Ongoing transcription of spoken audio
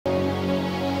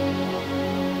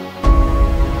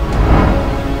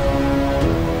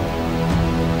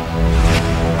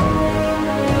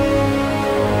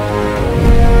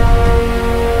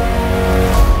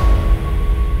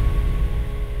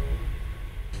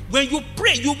When you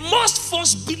pray, you must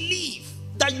first believe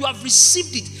that you have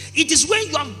received it. It is when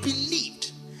you have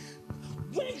believed.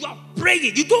 When you are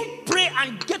praying, you don't pray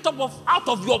and get up out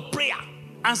of your prayer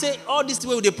and say, all this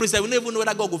way with the prayer, we never even know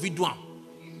whether God will do it.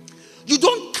 You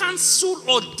don't cancel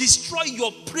or destroy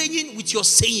your praying with your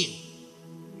saying.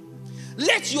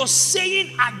 Let your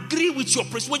saying agree with your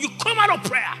prayer. When you come out of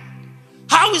prayer,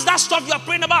 how is that stuff you are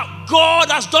praying about? God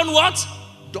has done what?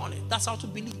 Done it. That's how to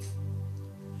believe.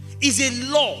 It's a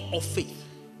law of faith.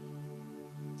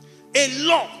 A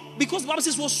law. Because the Bible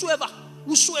says whosoever.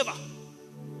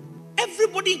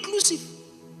 Everybody inclusive.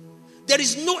 There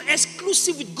is no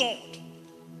exclusive with God.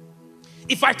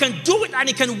 If I can do it and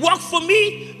it can work for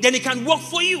me, then it can work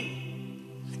for you.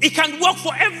 It can work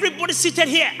for everybody seated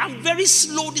here. I'm very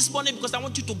slow this morning because I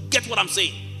want you to get what I'm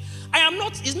saying.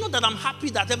 It's not that I'm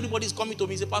happy that everybody is coming to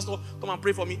me and say, Pastor, come and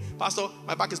pray for me. Pastor,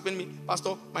 my back is paining me.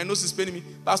 Pastor, my nose is paining me.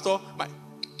 Pastor,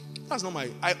 that's not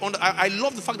I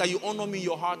love the fact that you honor me in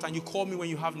your heart and you call me when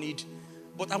you have need.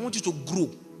 But I want you to grow.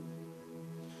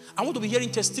 I want to be hearing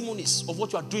testimonies of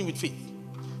what you are doing with faith.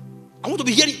 I want to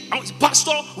be hearing,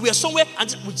 Pastor, we are somewhere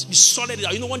and we sorted it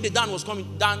out. You know, one day Dan was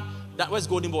coming. Dan, where's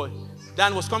Golden Boy?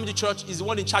 Dan was coming to church. He's the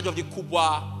one in charge of the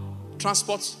Kubwa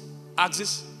transport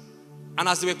axis. And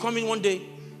as they were coming one day,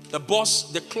 the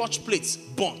clutch plates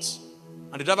burnt.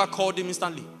 And the driver called him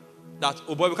instantly that,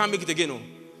 oh boy, we can't make it again. Oh.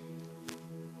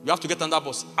 You have to get on that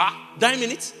bus. 9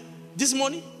 minutes this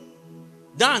morning.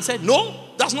 Dan said,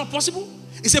 no, that's not possible.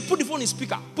 He said, put the phone in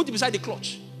speaker, put it beside the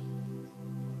clutch.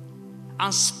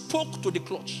 And spoke to the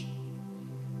clutch.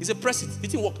 He said, press it.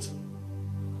 It worked.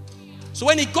 So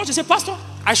when he got, he said, Pastor,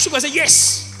 I shook. I said,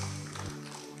 yes.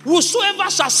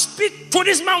 Whosoever shall speak to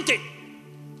this mountain,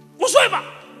 whosoever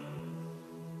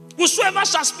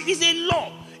shall speak, is a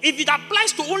law. If it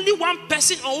applies to only one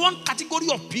person or one category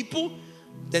of people,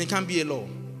 then it can't be a law.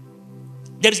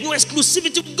 There is no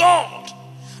exclusivity with God.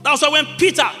 That's why when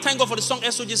Peter, thank God for the song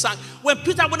SOG sang, when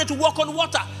Peter wanted to walk on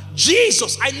water,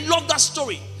 Jesus, I love that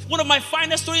story. One of my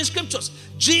finest stories in scriptures.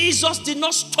 Jesus did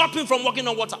not stop him from walking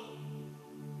on water.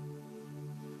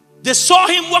 They saw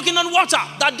him walking on water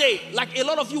that day. Like a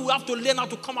lot of you will have to learn how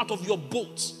to come out of your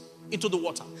boat into the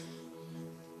water.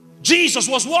 Jesus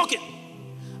was walking.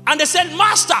 And they said,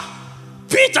 Master,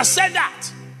 Peter said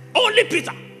that. Only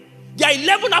Peter. There are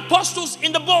 11 apostles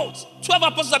in the boat. 12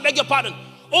 apostles, I beg your pardon.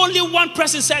 Only one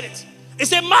person said it. He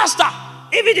said, Master,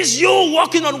 if it is you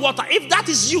walking on water, if that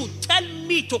is you, tell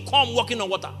me to come walking on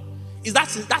water.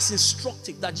 That's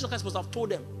instructive. That Jesus Christ must have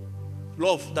told them,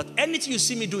 love, that anything you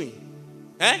see me doing,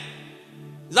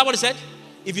 is that what he said?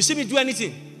 If you see me do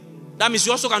anything, that means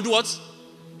you also can do what?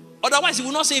 Otherwise, he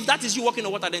will not say, if that is you walking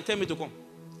on water, then tell me to come.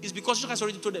 It's because Jesus Christ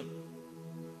already told them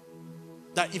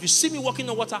that if you see me walking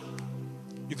on water,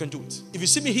 you can do it. If you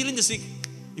see me healing the sick,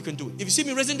 you can do it. If you see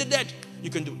me raising the dead, you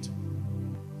can do it.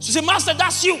 So say, Master,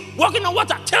 that's you walking on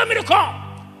water. Tell me to come.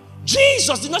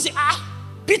 Jesus did not say,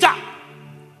 Peter,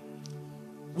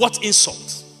 what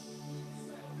insult.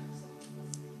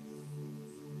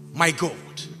 My God.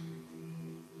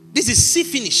 This is see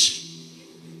finish.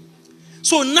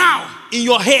 So now, in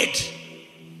your head,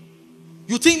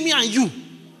 you think me and you,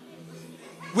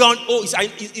 we are on,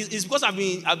 it's because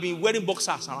I've been wearing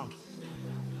boxers around.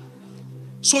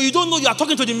 So you don't know you are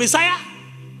talking to the Messiah?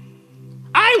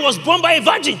 I was born by a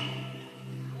virgin.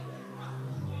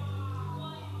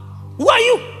 Who are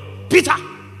you? Peter.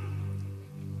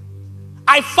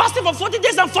 I fasted for 40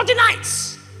 days and 40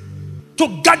 nights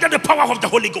to gather the power of the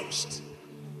Holy Ghost.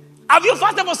 Have you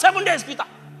fasted for 7 days, Peter?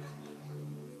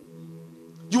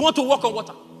 You want to walk on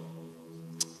water?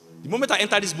 The moment I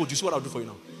enter this boat, you see what I'll do for you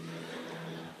now.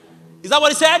 Is that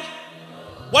what he said?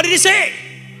 What did he say?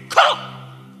 Come.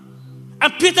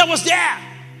 And Peter was there,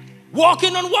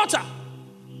 walking on water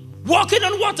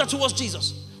towards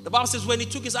Jesus. The Bible says when he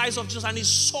took his eyes off Jesus and he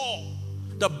saw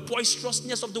the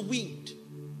boisterousness of the wind,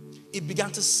 it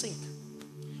began to sink.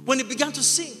 When it began to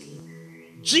sink,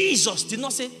 Jesus did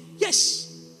not say, yes.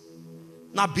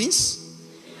 Now beans,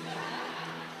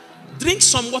 drink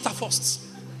some water first.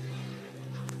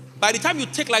 By the time you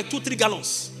take like 2-3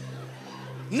 gallons,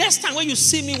 next time when you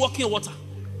see me walking on water,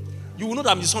 you will know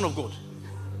that I'm the Son of God.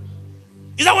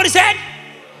 Is that what he said?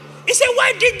 He said,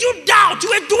 why did you doubt? You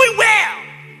were doing well.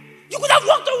 You could have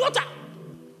walked on water.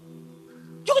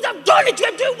 You could have done it.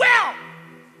 You were doing well.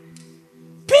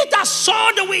 Peter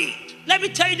saw the wind. Let me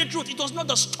tell you the truth. It was not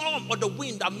the storm or the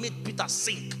wind that made Peter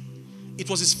sink. It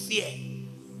was his fear.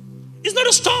 It's not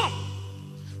a storm.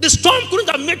 The storm couldn't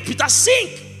have made Peter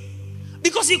sink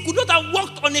because he could not have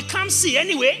walked on a calm sea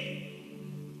anyway.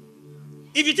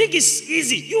 If you think it's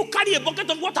easy, you carry a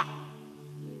bucket of water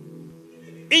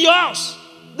in your house.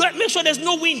 Make sure there's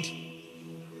no wind.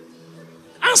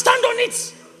 And stand on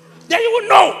it. Then you will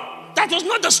know that it was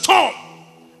not the storm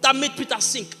that made Peter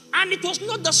sink. And it was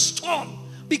not the storm,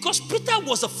 because Peter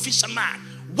was a fisherman.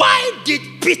 Why did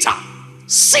Peter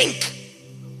sink?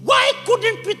 Why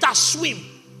couldn't Peter swim?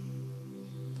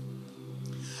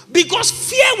 Because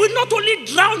fear will not only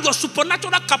drown your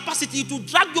supernatural capacity, it will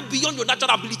drag you beyond your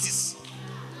natural abilities.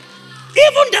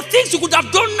 Even the things you could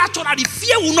have done naturally,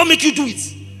 fear will not make you do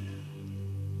it.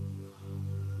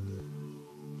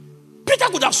 Peter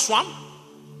could have swum.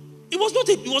 He was not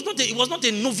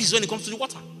a novice when it comes to the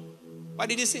water. Why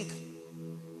did he sink?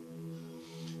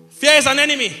 Fear is an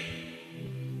enemy.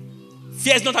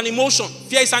 Fear is not an emotion.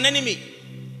 Fear is an enemy.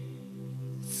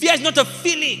 Fear is not a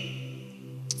feeling.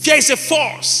 Fear is a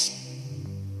force.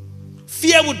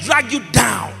 Fear will drag you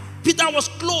down. Peter was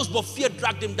close, but fear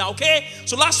dragged him down. Okay?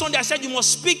 So last Sunday I said you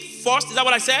must speak first. Is that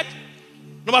what I said?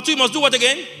 Number 2, you must do what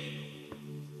again?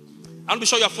 I want to be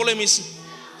sure you are following me.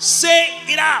 Say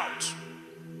it out.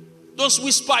 Don't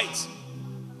whisper it.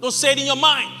 Don't say it in your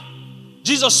mind.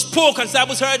 Jesus spoke and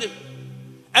disciples heard him.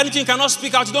 Anything you cannot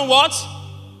speak out, you don't what?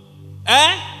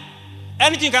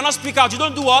 Anything you cannot speak out, you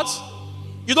don't do what?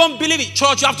 You don't believe it.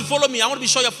 Church, you have to follow me. I want to be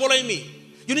sure you're following me.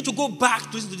 You need to go back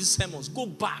to listen to these sermons. Go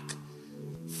back.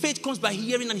 Faith comes by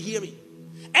hearing and hearing.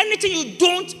 Anything you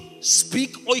don't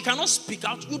speak or you cannot speak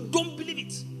out, you don't believe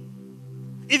it.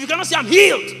 If you cannot say I'm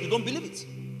healed, you don't believe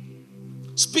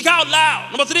it. Speak out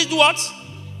loud. Number 3, do what?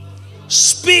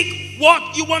 Speak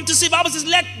what you want to say. The Bible says,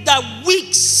 let the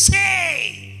weak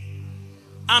say,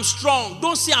 I'm strong.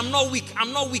 Don't say I'm not weak.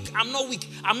 I'm not weak. I'm not weak.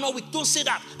 I'm not weak. Don't say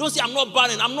that. Don't say I'm not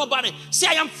barren. I'm not barren. Say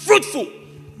I am fruitful.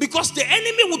 Because the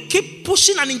enemy will keep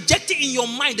pushing and injecting in your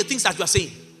mind the things that you are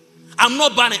saying. I'm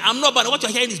not barren. I'm not barren. What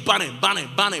you're hearing is barren, barren,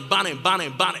 barren, barren,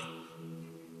 barren, barren.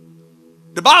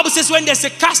 The Bible says when there's a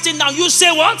casting down, you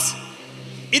say what?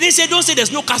 It didn't say, don't say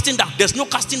there's no casting down. There's no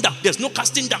casting down. There's no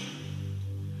casting down.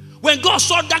 When God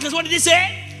saw darkness, what did he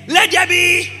say? Let there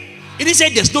be. He didn't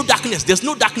say there's no darkness. There's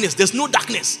no darkness. There's no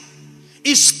darkness.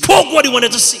 He spoke what he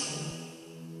wanted to see.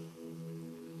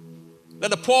 Let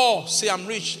the poor say I'm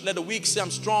rich. Let the weak say I'm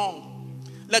strong.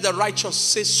 Let the righteous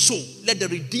say so. Let the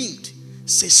redeemed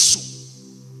say so.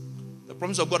 The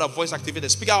promise of God are voice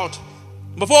activated. Speak out.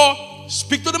 Number 4,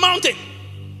 speak to the mountain.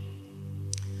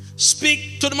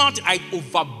 Speak to the mountain. I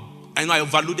know I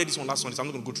overloaded this one last Sunday, so I'm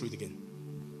not going to go through it again.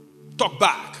 Talk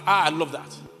back. I love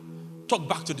that. Talk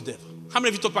back to the devil. How many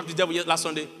of you talked back to the devil last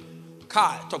Sunday?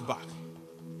 Kai, talk back.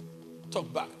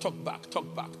 Talk back, talk back,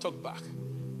 talk back, talk back.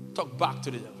 Talk back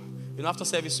to the devil. You know, after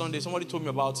service Sunday, somebody told me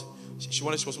about, she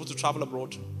was supposed to travel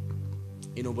abroad.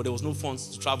 You know, but there was no funds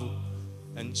to travel.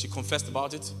 And she confessed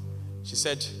about it. She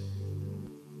said,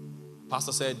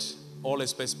 Pastor said, all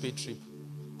expense paid trip.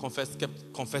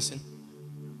 Kept confessing.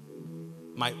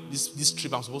 This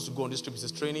trip, I'm supposed to go on this trip,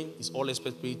 is training. It's all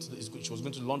expense paid. She was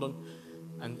going to London.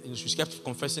 And she kept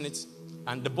confessing it.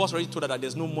 And the boss already told her that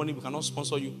there's no money, we cannot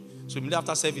sponsor you. So immediately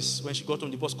after service, when she got home,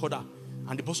 the boss called her.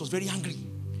 And the boss was very angry.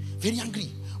 Very angry.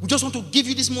 We just want to give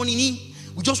you this money.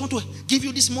 We just want to give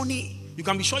you this money. You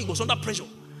can be sure he was under pressure.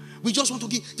 We just want to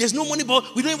give. There's no money,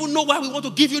 but we don't even know why we want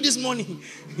to give you this money.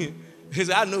 He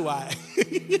said, I know why.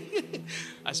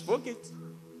 I spoke it.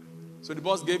 So the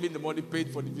boss gave him the money,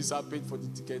 paid for the visa, paid for the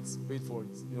tickets, paid for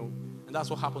it. You know, and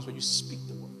that's what happens when you speak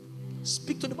the word.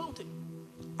 Speak to the mountain.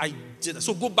 I did that.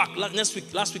 So go back last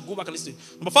week, go back and listen.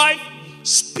 Number 5,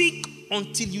 speak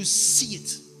until you see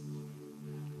it.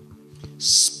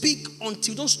 Speak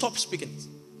until, don't stop speaking it.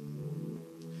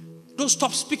 Don't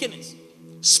stop speaking it.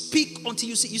 Speak until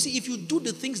you see. You see, if you do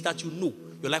the things that you know,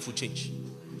 your life will change.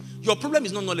 Your problem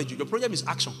is not knowledge. Your problem is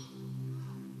action.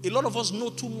 A lot of us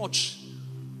know too much.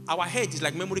 Our head is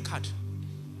like memory card.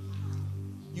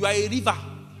 You are a river,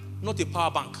 not a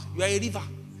power bank. You are a river.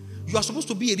 You are supposed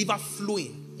to be a river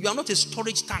flowing. You are not a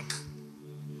storage tank.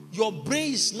 Your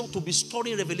brain is not to be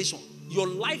storing revelation. Your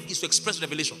life is to express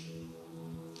revelation.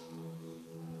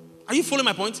 Are you following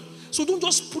my point? So don't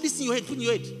just put this in your head. Put in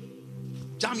your head.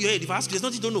 Jam your head. If I ask you, there's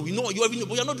nothing you don't know. You know, you already know,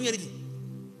 but you're not doing anything.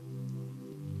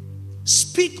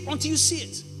 Speak until you see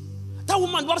it. That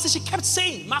woman, the Bible says she kept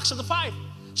saying, Mark chapter 5.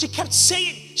 She kept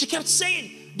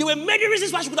saying. There were many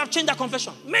reasons why she could have changed that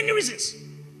confession. Many reasons.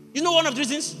 You know one of the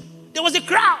reasons? There was a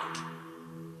crowd.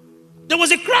 There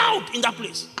was a crowd in that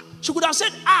place. She could have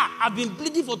said, I've been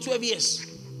bleeding for 12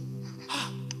 years.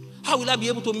 How will I be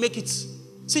able to make it?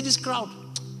 See this crowd.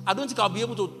 I don't think I'll be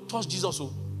able to touch Jesus.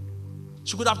 So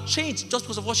she could have changed just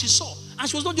because of what she saw. And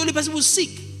she was not the only person who was sick.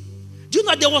 Do you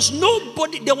know there was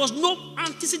no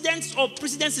antecedents or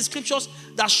precedents in scriptures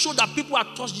that showed that people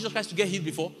had touched Jesus Christ to get healed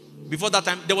before? Before that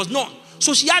time, there was none.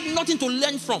 So she had nothing to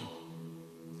learn from.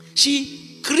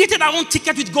 She created her own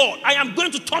ticket with God. I am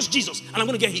going to touch Jesus and I'm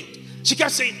going to get healed. She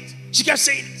kept saying it. She kept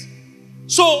saying it.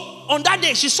 So on that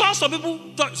day, she saw some people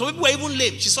were even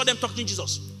lame. She saw them touching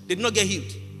Jesus. They did not get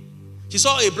healed. She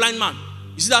saw a blind man.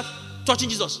 You see that? Touching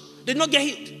Jesus. They did not get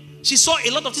healed. She saw a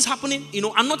lot of things happening,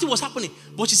 and nothing was happening.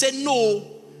 But she said,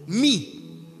 no,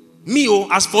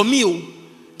 as for me,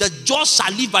 the just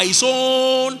shall live by his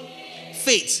own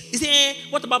faith. He said,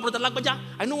 what about brother Lagbaja?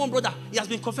 I know one brother, he has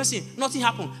been confessing, nothing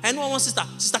happened. I know one sister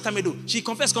Kamedo. She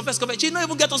confessed. She did not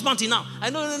even get husband till now. I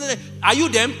know, no. Are you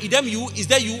them? Is them you? Is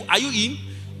that you? Are you him?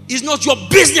 It's not your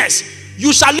business.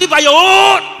 You shall live by your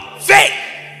own faith.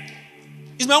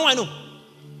 It's my own, I know.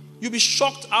 You'll be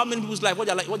shocked how many people's life, what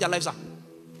their lives are.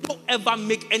 Don't ever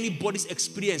make anybody's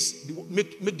experience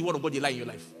make the word of God a lie in your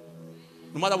life.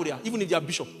 No matter what they are, even if they are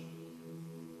bishop.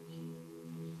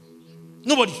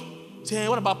 Nobody. Say,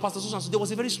 what about Pastor Susan? So there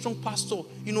was a very strong pastor,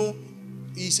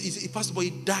 he's a pastor, but he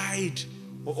died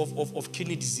of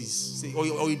kidney disease.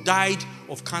 Or he died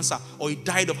of cancer. Or he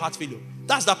died of heart failure.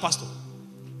 That's that pastor.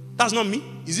 That's not me.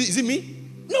 Is it me?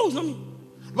 No, it's not me.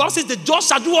 The Bible says the just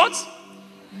shall do what?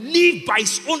 Live by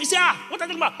his own. You say, what are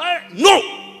you talking about? No,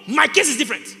 my case is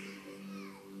different.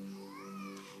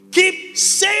 Keep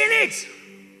saying it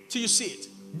till you see it.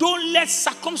 Don't let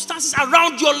circumstances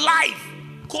around your life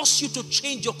cause you to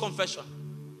change your confession.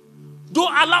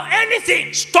 Don't allow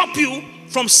anything stop you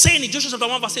from saying it. Joshua chapter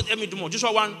 1 verse 8. Let me do more.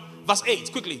 Joshua 1 verse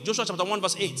 8. Quickly. Joshua chapter 1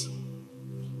 verse 8.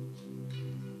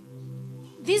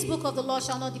 This book of the law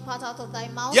shall not depart out of thy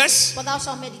mouth. Yes. But thou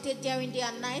shalt meditate therein day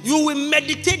and night. You will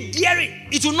meditate therein.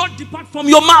 It will not depart from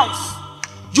your mouth.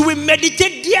 You will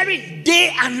meditate therein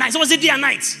day and night. Someone say day and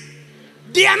night.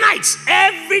 Day and night.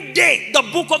 Every day the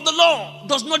book of the law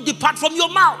does not depart from your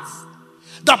mouth.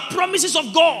 The promises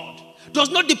of God does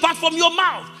not depart from your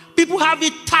mouth. People have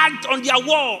it tagged on their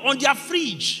wall, on their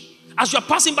fridge. As you are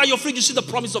passing by your fridge, you see the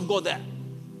promise of God there.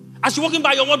 As you're walking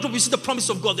by your wardrobe, you see the promise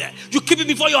of God there. You keep it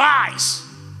before your eyes.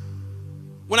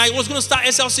 When I was going to start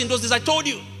SLC in those days, I told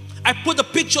you, I put the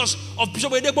pictures of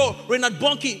Bishop Edebo, Renard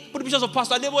Bonke, put the pictures of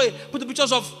Pastor Adeboye, put the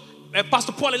pictures of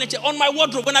Pastor Paul and on my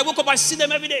wardrobe. When I woke up, I see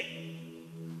them every day.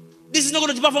 This is not going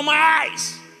to depart from my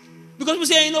eyes. Because we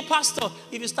say, Pastor,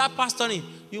 if you start pastoring,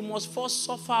 you must first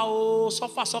suffer.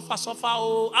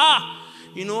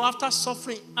 After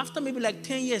suffering, after maybe like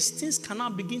 10 years, things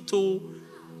cannot begin to...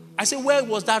 I say, where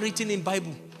was that written in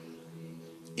Bible?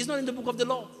 It's not in the book of the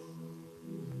law.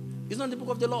 It's not in the book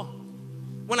of the law.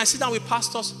 When I sit down with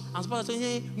pastors, and pastors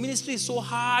say, ministry is so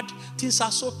hard, things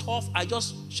are so tough, I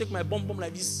just shake my bum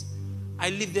like this. I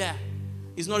live there.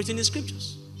 It's not written in the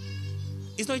scriptures.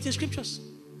 It's not written in scriptures.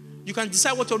 You can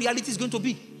decide what your reality is going to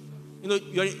be.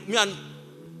 Me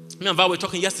and Val were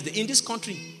talking yesterday. In this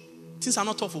country, things are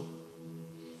not tough.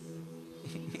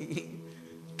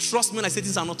 Trust me when I say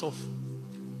things are not tough.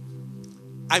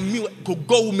 I mean,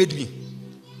 God who made me.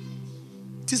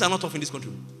 Things are not tough in this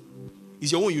country.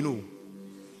 It's your own,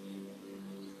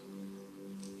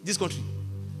 This country.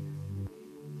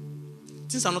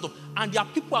 Things are not tough. And there are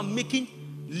people who are making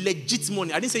legit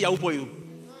money. I didn't say Yahoo boy.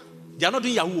 They are not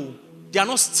doing Yahoo. They are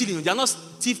not stealing. They are not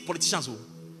thief politicians.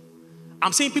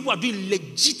 I'm saying people are doing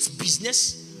legit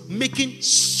business, making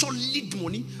solid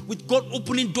money, with God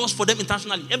opening doors for them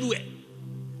internationally, everywhere.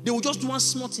 They will just do one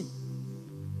small thing.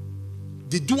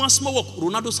 They do one small work,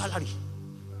 Ronaldo's salary.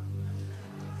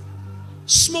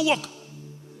 Small work,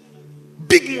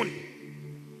 big money.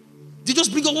 They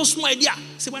just bring a one small idea.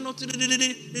 Say, why not?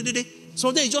 So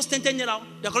then it's just 10 naira.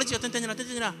 They are collecting your 10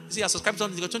 naira. You see, I subscribe to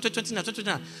something. They go 20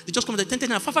 naira. They just come to 10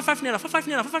 naira, 5 naira.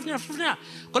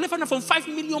 Collect 5 naira from 5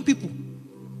 million people.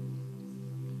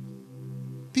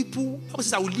 Bible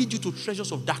says, I will lead you to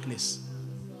treasures of darkness.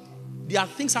 There are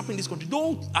things happening in this country.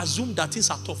 Don't assume that things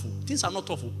are tough. Things are not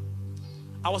tough.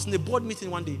 I was in a board meeting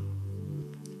one day,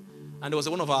 and there was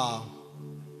one of our,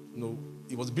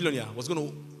 he was a billionaire, was going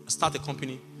to start a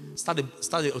company, start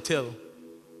a hotel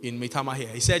in Maitama here.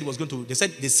 He said he was going to. They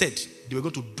said they were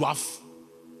going to dwarf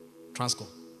Transcorp.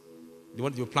 They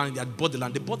were planning. They had bought the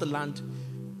land. They bought the land,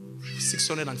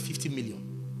 650 million.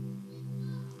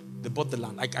 They bought the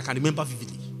land. I can remember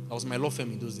vividly. That was my law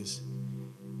firm in those days.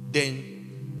 Then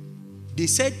they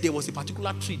said there was a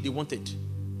particular tree they wanted,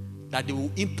 that they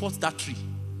will import that tree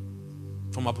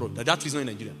from abroad. That tree is not in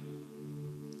Nigeria.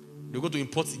 They're going to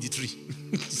import the tree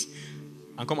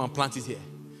and come and plant it here.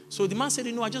 So the man said,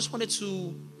 I just wanted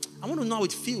to, I want to know how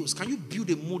it feels. Can you build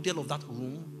a model of that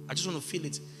room? I just want to feel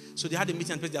it. So they had a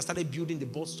meeting and they started building the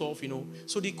board stuff,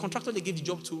 So the contractor they gave the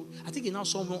job to, I think he now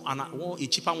saw a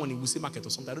cheaper one in Wuse Market or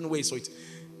something. I don't know where he saw it.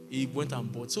 He went and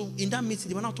bought. So in that meeting,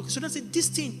 they were now talking. So they said, this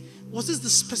thing, was this the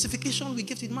specification we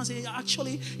gave to the man? Said,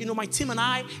 actually, my team and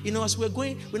I, as we're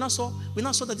going, we now saw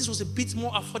that this was a bit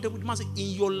more affordable. The man said,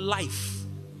 in your life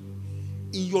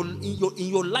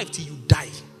till you die,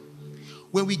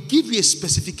 when we give you a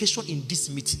specification in this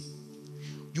meeting,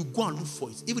 you go and look for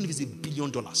it, even if it's $1 billion.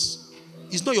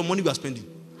 It's not your money we are spending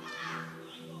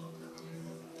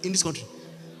in this country.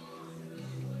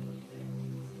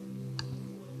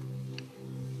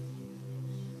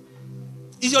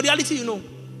 It's your reality,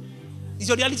 It's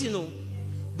your reality,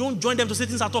 Don't join them to say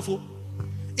things are tough.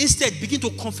 Instead, begin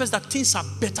to confess that things are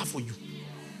better for you.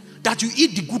 That you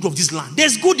eat the good of this land.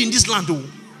 There's good in this land, though.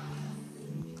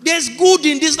 There's good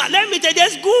in this land. Let me tell you,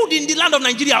 there's good in the land of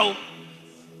Nigeria. Oh.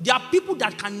 There are people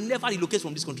that can never relocate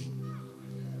from this country.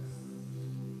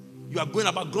 You are going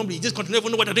about grumbling. This country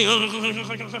never know what they're doing.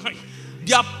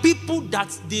 There are people that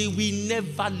they will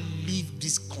never leave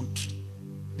this country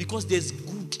because there's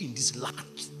good in this land.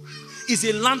 It's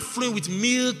a land flowing with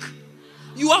milk.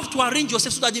 You have to arrange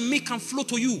yourself so that the milk can flow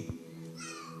to you.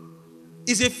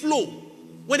 It's a flow.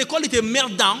 When they call it a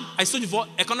meltdown, I told you before,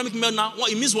 economic meltdown,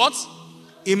 it means what?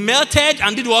 It melted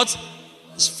and did what?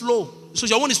 It's flow. So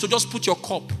your one is to just put your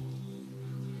cup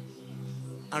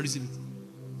and receive it.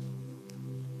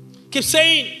 Keep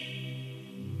saying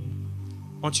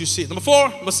until you see it. Number 4,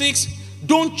 number 6,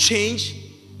 don't change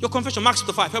your confession. Mark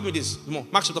chapter 5. Help me with this.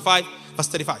 Mark chapter 5, verse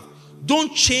 35.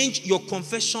 Don't change your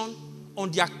confession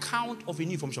on the account of a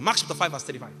new information. Mark chapter 5, verse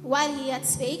 35. While he had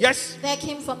spake, yes, there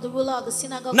came from the ruler of the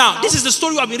synagogue. Now, this is the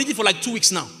story I've been reading for like 2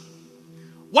 weeks now.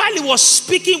 While he was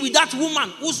speaking with that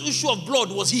woman whose issue of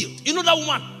blood was healed. You know that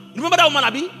woman? You remember that woman,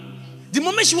 Abi? The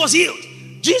moment she was healed,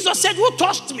 Jesus said, who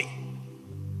touched me?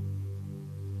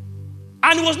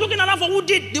 And he was looking around for who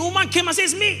did. The woman came and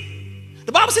says, me.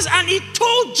 The Bible says, and he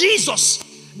told Jesus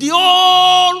the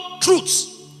whole truth.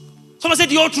 Someone said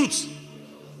the whole truth.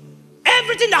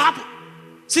 Everything that happened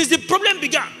since the problem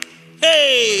began.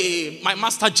 Hey, my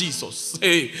master Jesus.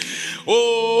 Hey,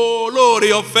 oh Lord,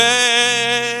 your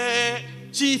faith.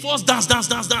 She first dance.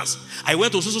 I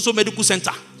went to so medical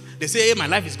center. They say, hey, my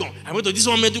life is gone. I went to this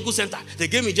one medical center. They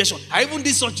gave me injection. I even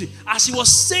did surgery. As she was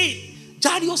saying,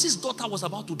 Jairus' daughter was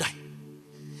about to die.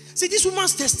 See, this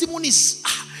woman's testimony is,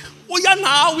 oh yeah,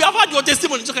 now we have had your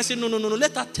testimony. So I said, no,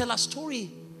 let her tell her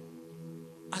story.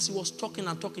 As he was talking,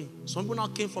 some people now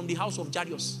came from the house of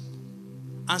Jairus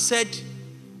and said,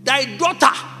 thy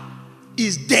daughter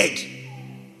is dead.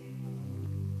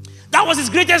 That was his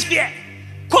greatest fear.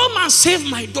 Come and save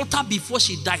my daughter before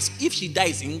she dies. If she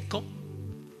dies,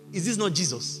 is this not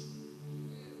Jesus?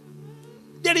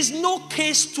 There is no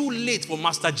case too late for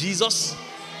Master Jesus.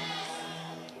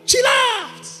 Chill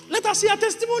out. Let us see her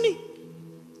testimony.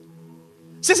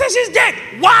 She says she's dead.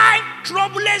 Why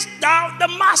troublest thou the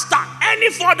master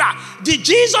any further? Did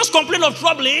Jesus complain of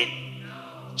troubling?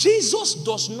 No. Jesus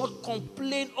does not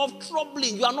complain of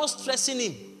troubling. You are not stressing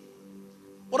him.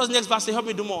 What does the next verse say? Help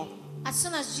me do more. As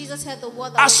soon as Jesus heard the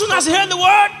word,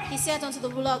 he said unto the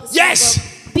ruler of the synagogue,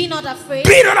 yes, be not afraid.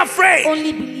 Be not afraid.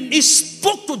 Only believe. He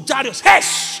spoke to Jairus. Hey,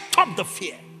 stop the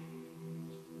fear.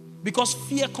 Because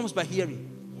fear comes by hearing.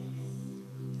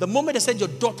 The moment they said your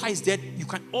daughter is dead, you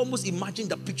can almost imagine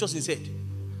the pictures in his head.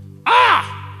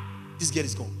 This girl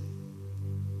is gone.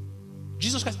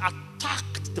 Jesus Christ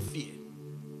attacked the fear.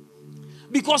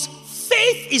 Because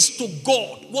faith is to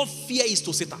God what fear is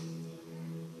to Satan.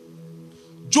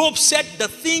 Job said, the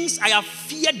things I have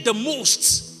feared the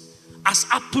most has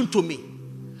happened to me.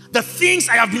 The things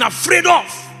I have been afraid of.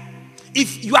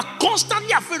 If you are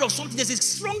constantly afraid of something, there's a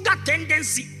stronger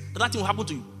tendency that thing will happen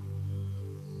to you.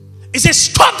 He says,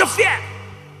 stop the fear.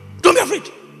 Don't be afraid.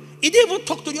 He didn't even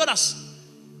talk to the others.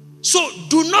 So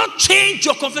do not change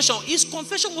your confession. His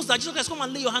confession was that Jesus Christ, come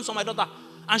and lay your hands on my daughter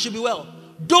and she'll be well.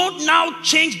 Don't now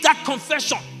change that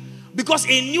confession because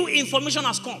a new information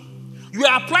has come. You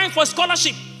are applying for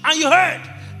scholarship and you heard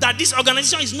that this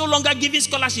organization is no longer giving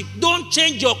scholarship. Don't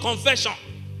change your confession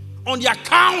on the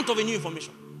account of a new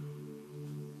information.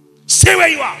 Stay where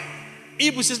you are.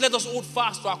 Hebrews says, let us hold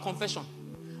fast to our confession.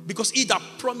 Because he that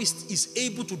promised is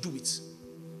able to do it.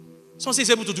 Someone says he's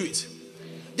able to do it.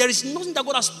 There is nothing that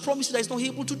God has promised you that he's not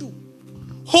able to do.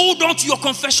 Hold on to your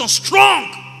confession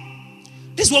strong.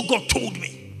 This is what God told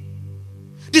me.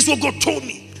 This is what God told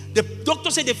me. The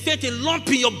doctor said they felt a lump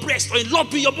in your breast or a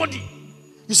lump in your body.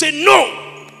 You say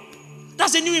no.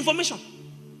 That's the new information.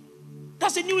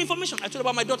 That's the new information. I told you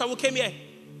about my daughter who came here.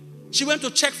 She went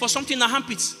to check for something in her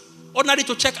armpits. Ordinary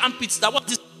to check armpits. That what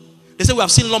this? They said we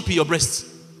have seen lump in your breast.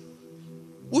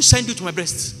 Who sent you to my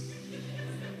breast?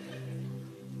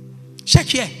 Check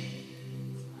here.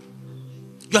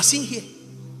 You are seeing here.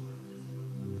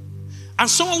 and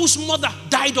someone whose mother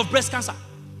died of breast cancer.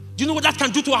 Do you know what that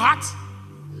can do to her heart?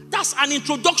 That's an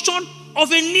introduction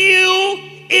of a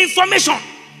new information.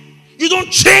 You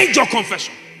don't change your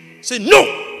confession. Say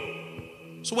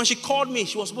no. So when she called me,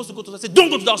 she was supposed to go to, I said, don't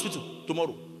go to the hospital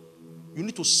tomorrow. You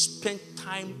need to spend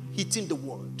time hitting the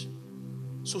word.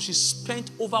 So she spent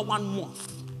over 1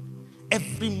 month.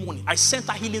 Every morning, I sent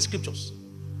her healing scriptures.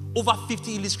 Over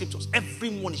 50 healing scriptures. Every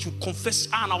morning, she would confess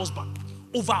her and her husband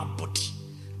over her body.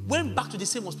 Went back to the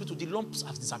same hospital, the lumps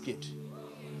have disappeared.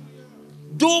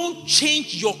 Don't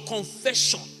change your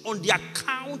confession on the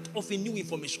account of a new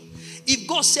information. If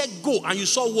God said go and you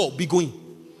saw war, be going.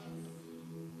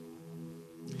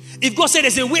 If God said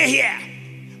there's a way here,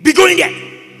 be going there.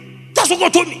 That's what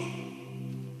God told me.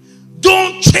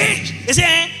 Don't change. They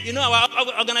say,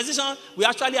 our organization, we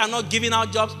actually are not giving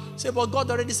out jobs. Say, but God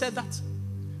already said that.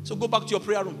 So go back to your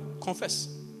prayer room. Confess.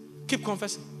 Keep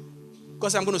confessing. God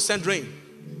said, I'm going to send rain.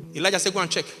 Elijah said, go and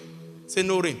check. Say,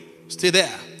 no rain. Stay there.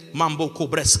 Mambo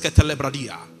cobres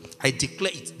ketelebradia. I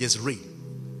declare it. There's rain.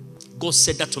 God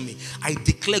said that to me. I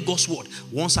declare God's word.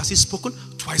 Once has He spoken,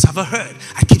 twice have I heard.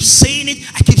 I keep saying it.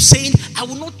 I keep saying it. I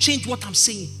will not change what I'm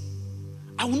saying.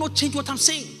 I will not change what I'm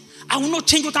saying. I will not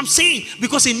change what I'm saying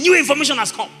because a new information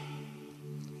has come.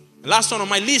 Last one on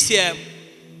my list here.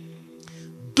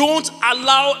 Don't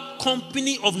allow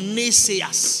company of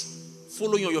naysayers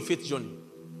follow you on your faith journey.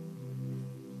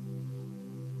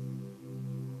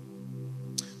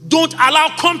 Don't allow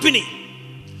company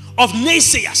of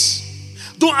naysayers.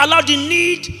 Don't allow the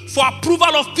need for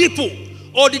approval of people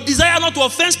or the desire not to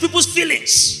offend people's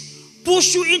feelings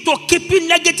push you into keeping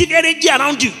negative energy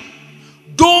around you.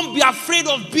 Don't be afraid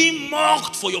of being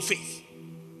mocked for your faith.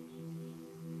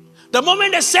 The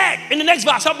moment they said in the next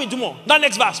verse, help me do more. That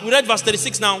next verse, we read verse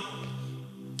 36 now.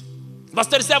 Verse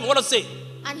 37, what does it say?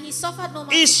 And he suffered no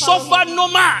man. He suffered no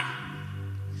man.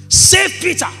 Save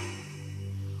Peter.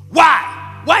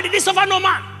 Why? Why did he suffer no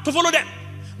man to follow them?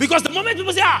 Because the moment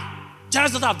people say,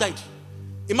 Jairus' daughter have died.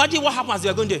 Imagine what happens as they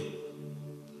are going there.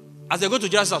 As they go to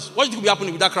Jairus' house, what do you think will be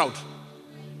happening with that crowd?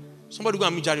 Somebody go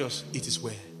and meet Jairus. It is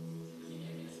well.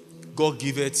 God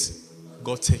give it,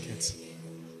 God take it.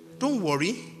 Don't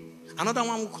worry. Another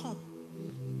one will come.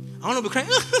 I want to be crying.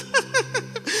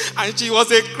 And she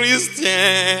was a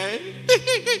Christian.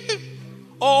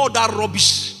 All that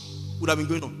rubbish would have been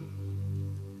going on.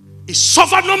 It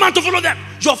suffered no man to follow them.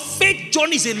 Your faith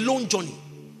journey is a lone journey.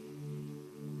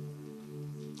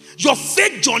 Your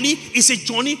faith journey is a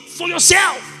journey for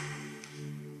yourself.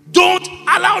 Don't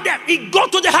allow them. He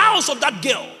got to the house of that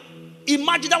girl.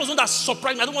 Imagine, that was one that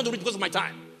surprised me. I don't want to read because of my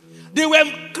time. They were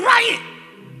crying.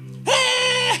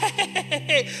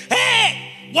 Hey,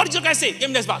 hey. What did you guys say? Give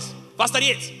me next verse. Verse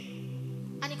 38.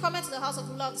 And he came to the house of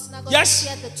the Lord, the synagogue, Yes.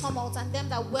 and heard the tumult, and them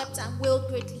that wept and wailed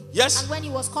greatly. Yes. And when he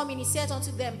was coming, he said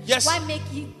unto them, Yes. Why make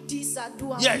ye this and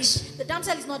do and Yes. weep? The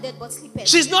damsel is not dead, but sleepeth.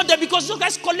 She's not there because you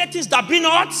guys collect things that be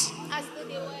not. As though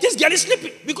they were. This girl is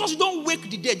sleeping because you don't wake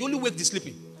the dead, you only wake the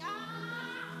sleeping.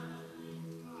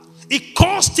 It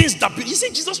calls things that be. You see,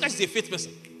 Jesus Christ is a faith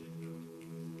person.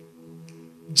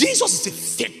 Jesus is a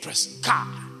faith person. God.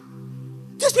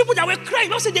 These people that were crying,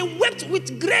 don't say they wept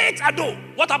with great ado.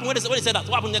 What happened when they said that?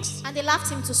 What happened next? And they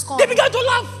laughed him to scorn. They began to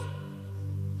laugh.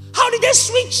 How did they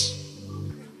switch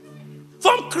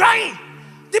from crying?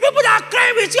 The people that are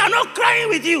crying with you are not crying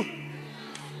with you.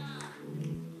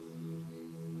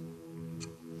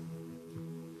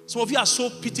 Some of you are so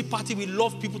pity party. We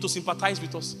love people to sympathize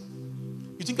with us.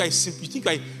 You think you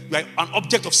are an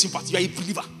object of sympathy. You are a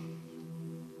believer.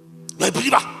 You are a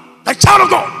believer. Like child of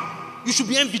God. You should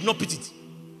be envied, not pitied.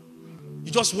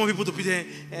 You just want people to pity.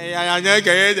 I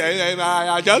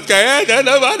just can't.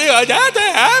 Nobody just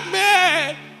help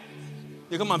me.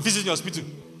 They come and visit your hospital.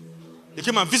 They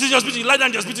came and visit your hospital. You lie down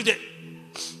in your hospital there.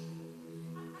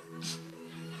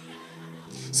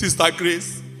 Sister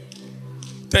Grace,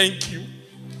 thank you.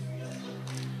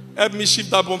 Help me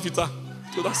shift that bonfita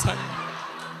to that side.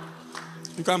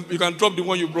 You can drop the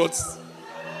one you brought.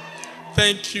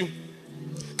 Thank you.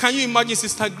 Can you imagine,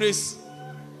 Sister Grace?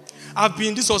 I've been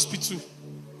in this hospital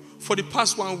for the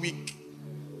past 1 week.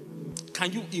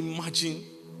 Can you imagine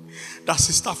that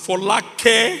Sister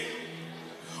Folake,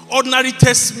 ordinary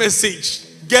text message,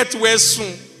 get well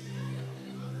soon,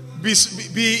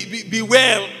 be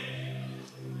well.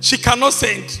 She cannot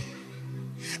send.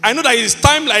 I know that it's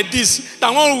time like this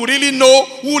that one who really know,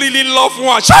 who really love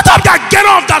one. Shut up, that get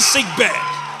off that sick bed.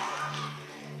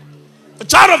 A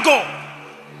child of God.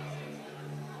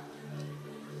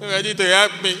 Nobody to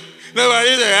help me.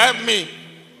 Nobody to help me.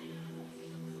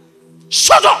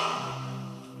 Shut up.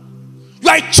 You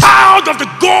are a child of the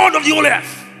God of the whole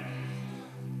earth.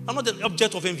 I'm not the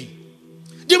object of envy.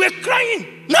 They were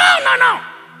crying. No.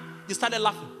 They started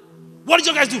laughing. What did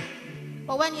you guys do?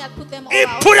 But when he had put them all He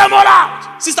out, put them all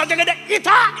out. Sister Jagede, eat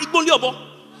her.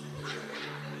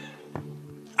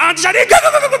 And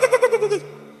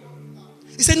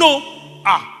he said, no.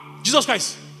 Jesus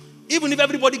Christ. Even if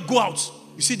everybody go out,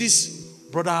 you see this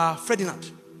brother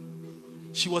Ferdinand.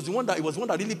 It was the one that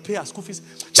really paid her school fees.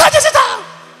 Charge it out.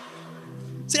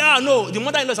 Say, no, the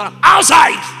mother-in-law is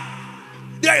outside.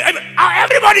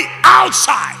 Everybody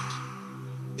outside.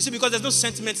 You see, because there's no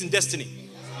sentiments in destiny.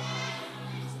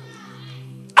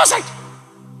 Outside.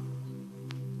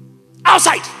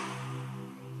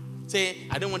 Say,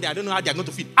 I don't know how they're going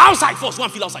to feel. Outside first.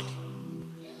 One feel outside.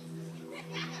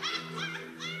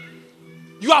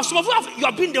 You are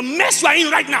being the mess you are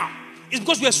in right now. It's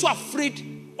because you are so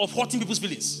afraid of hurting people's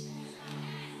feelings.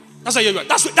 That's why you are.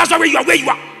 That's why you are where you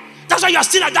are. That's why you are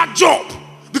still at that job.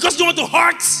 Because you don't want to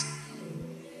hurt.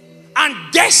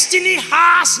 And destiny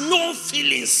has no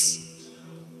feelings.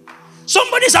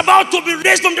 Somebody's about to be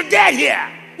raised from the dead here.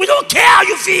 We don't care how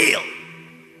you feel.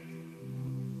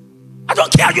 I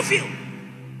don't care how you feel.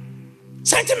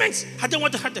 Sentiments. I don't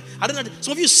want to hurt them.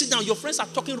 Some of you sit down, your friends are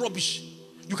talking rubbish.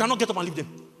 You cannot get up and leave them.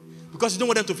 Because you don't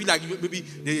want them to feel like maybe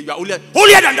you are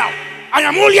holier than thou. I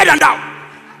am holier than thou.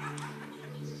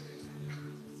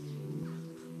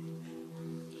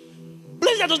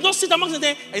 Place that does not sit amongst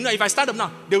them. And if I stand up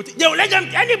now, they will let them,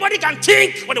 anybody can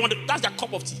think what they want to. That's their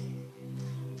cup of tea.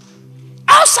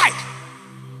 Outside.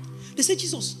 They say,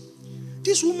 Jesus,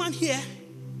 this woman here,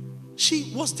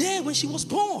 she was there when she was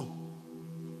born.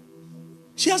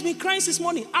 She has been crying since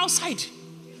morning. Outside.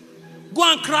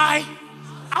 Go and cry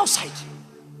outside.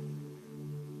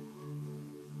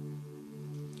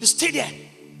 You stay there.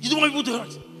 You don't want people to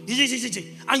hurt.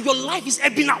 And your life is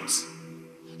ebbing out.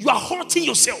 You are hurting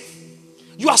yourself.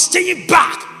 You are staying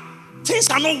back. Things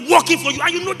are not working for you.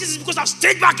 And you know this is because I've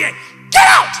stayed back here. Get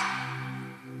out!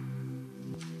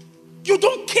 You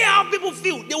don't care how people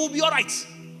feel. They will be all right.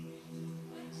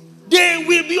 They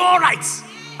will be all right.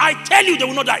 I tell you, they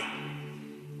will not die.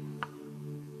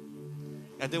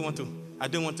 I don't want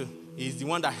to. He's the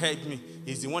one that helped me.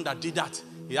 He's the one that did that.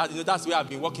 That's where I've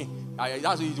been working.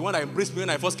 He's the one that embraced me when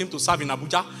I first came to serve in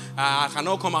Abuja. I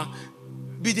cannot come and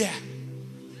be there.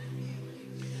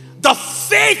 The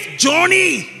faith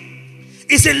journey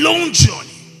is a long journey.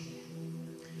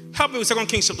 Help me with 2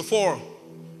 Kings chapter 4.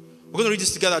 We're going to read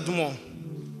this together. Do more.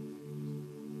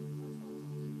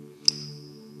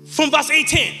 From verse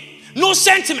 18. No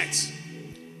sentiment.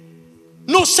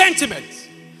 No sentiment.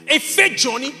 A faith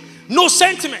journey. No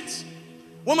sentiment.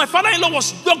 When my father-in-law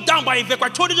was knocked down by a vehicle, I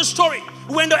told you the story.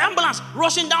 We were in the ambulance,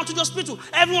 rushing down to the hospital.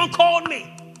 Everyone called me.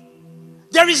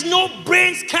 There is no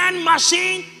brain scan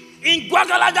machine in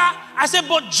Gwagwalada. I said,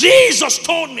 but Jesus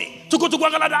told me to go to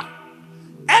Gwagwalada.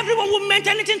 Everyone who meant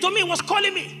anything to me was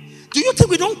calling me. Do you think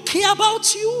we don't care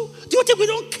about you? Do you think we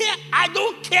don't care? I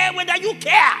don't care whether you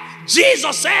care.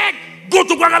 Jesus said, go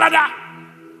to Gwagwalada.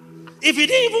 If you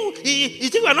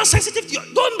think we are not sensitive to you,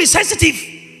 don't be sensitive.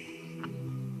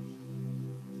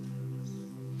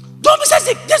 Don't be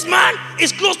sensitive. This man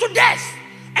is close to death.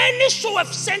 Any show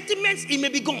of sentiments, he may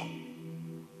be gone.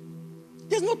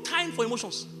 There's no time for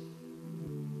emotions.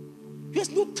 There's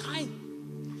no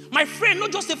time. My friend,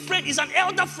 not just a friend, is an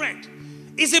elder friend.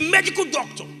 He's a medical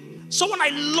doctor. Someone I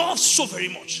love so very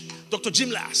much. Dr.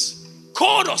 Jim Lass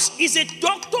called us. He's a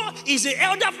doctor. He's an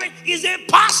elder friend. He's a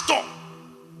pastor.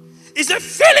 He said,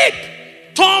 Philip,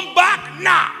 turn back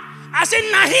now. I said,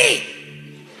 Nahi.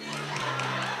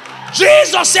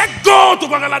 Jesus said, go to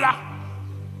Gwagwalada.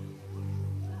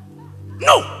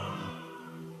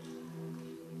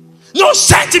 No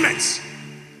sentiments.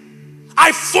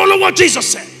 I follow what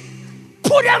Jesus said.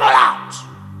 Put them all out.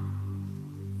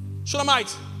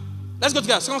 Shulamite. Let's go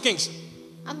together. 2 Kings.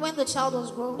 And when the child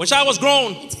was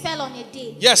grown, it fell on a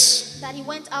day. Yes. That he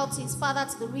went out to his father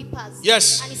to the reapers.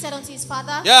 Yes. And he said unto his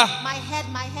father, yeah. My head,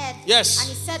 my head. Yes. And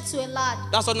he said to a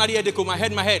lad, that's ordinary Edeko, my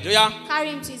head. Yeah. Carry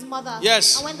him to his mother.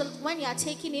 Yes. And when he had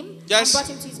taken him, yes, and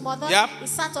brought him to his mother, yeah, he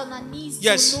sat on her knees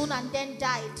yes, till noon and then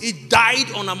died. He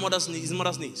died on his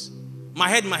mother's knees. My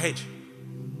head.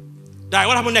 Died.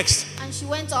 What happened next? And she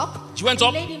went up. And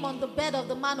laid him on the bed of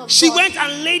the man of God. She went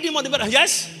and laid him on the bed.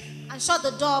 Yes. And shut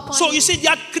the door upon him. So you see, they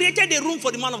had created a room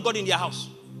for the man of God in their house.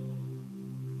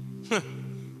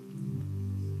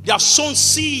 They have sown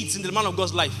seeds in the man of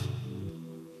God's life.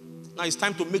 Now it's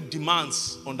time to make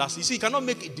demands on that seed. You see, you cannot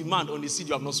make a demand on the seed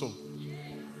you have not sown.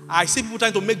 I see people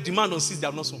trying to make demand on seeds they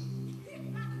have not sown.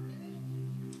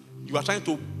 You are trying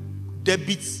to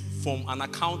debit from an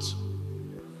account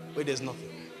where there's nothing.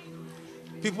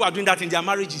 People are doing that in their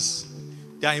marriages.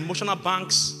 There are emotional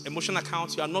banks, emotional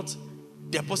accounts. You are not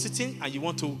depositing and you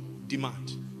want to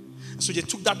demand. So they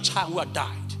took that child who had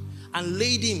died and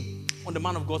laid him on the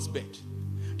man of God's bed.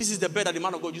 This is the bed that the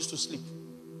man of God used to sleep.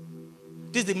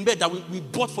 This is the bed that we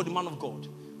bought for the man of God.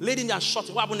 Laid him there and shut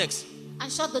it. What happened next?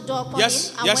 And shut the door upon him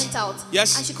and went out.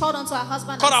 Yes. And she called unto her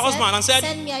husband and said,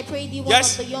 send me, I pray thee, one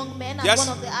of the young men and one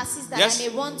of the asses, that I may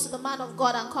run to the man of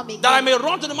God and come again. That I may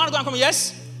run to the man of God and come again.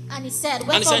 Yes. And he said,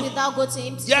 wherefore wilt thou go to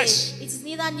him today? Yes. It is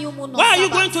neither new moon nor Why are you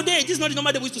Sabbath. going today? This is not the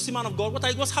normal day we used to see man of God.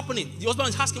 What's happening? The husband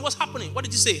is asking, what's happening? What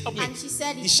did you say? Help me. And she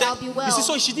said, it shall be well. You see,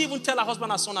 so she didn't even tell her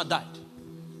husband her son had died.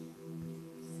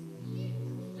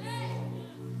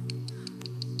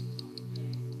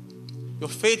 Your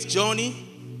faith journey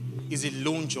is a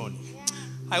lone journey.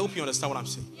 I hope you understand what I'm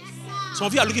saying. Some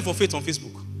of you are looking for faith on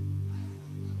Facebook.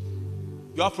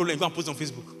 You have a problem, go and post on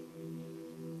Facebook.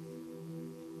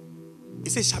 It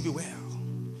says, shall be well.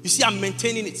 You see, I'm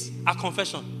maintaining it. Our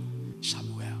confession, shall be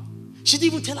well. She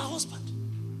didn't even tell her husband.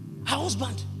 Her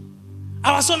husband.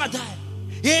 Our son had died.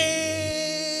 Yay!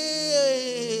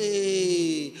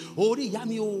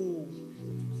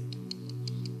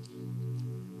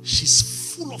 She's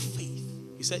full of faith.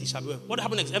 He said, it shall be well. What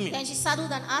happened next? Then she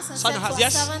saddled an ass and said to her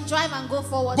servant, drive and go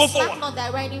forward. Go forward. Slack not thy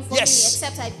riding for me,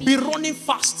 except I beat Be running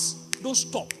fast. Don't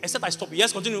stop, except I stop you.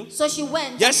 Yes, continue. So she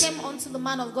went and came unto the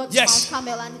man of God to Mount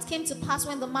Carmel. And it came to pass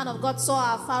when the man of God saw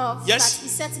her afar off, that he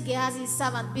said to Gehazi his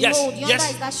servant, behold, yonder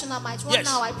is that Shunammite. Run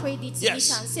now, I pray thee, to meet her, and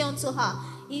say unto her,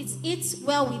 is it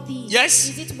well with thee? Yes.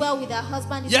 Is it well with her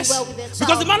husband? Is it well with her child?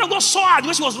 Because the man of God saw her the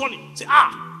way she was running. Say,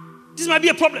 this might be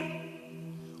a problem.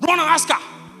 Run and ask her,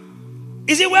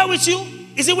 is it well with you?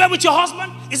 Is it well with your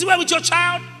husband? Is it well with your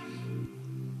child?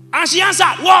 And she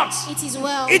answered, what? It is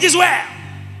well. It is well.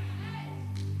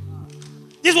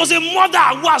 This was a mother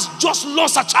who has just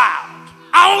lost a child.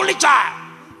 Her only child.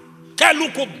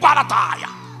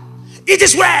 It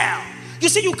is well. You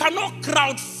see, you cannot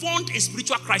crowdfund a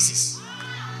spiritual crisis.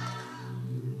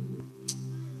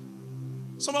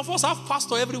 Some of us have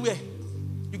pastor everywhere.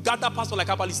 You gather pastor like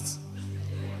Kabbalists.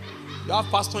 You have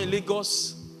pastor in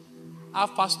Lagos.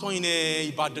 Have pastor in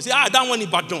Ibadan. Say, that one in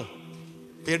Ibadan.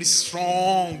 Very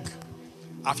strong.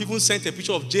 I've even sent a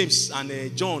picture of James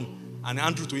and John and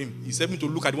Andrew to him. He said me to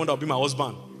look at the one that will be my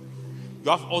husband.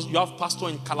 You have pastor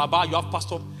in Calabar. You have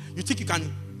pastor. You think you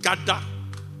can gather.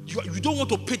 You don't want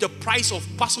to pay the price of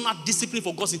personal discipline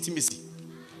for God's intimacy.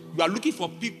 You are looking for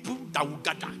people that will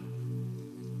gather.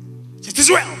 It is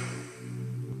well.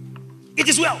 It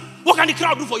is well. What can the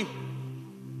crowd do for you?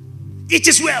 It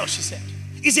is well, she said.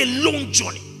 It's a long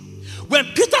journey. When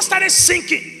Peter started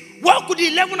sinking, what could the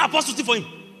 11 apostles do for him?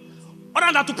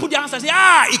 Other than to put their hands and say,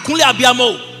 Ikunle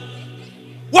Abiyamo.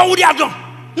 What would they have done?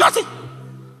 Nothing.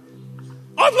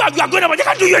 All of you are going about, they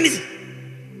can't do you anything.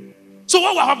 So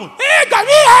what will happen? Hey,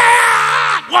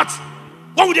 what?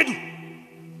 What would they do?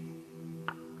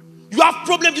 You have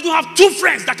problems, you don't have 2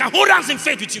 friends that can hold hands in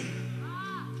faith with you.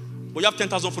 But you have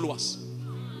 10,000 followers.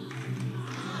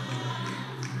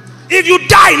 If you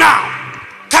die now,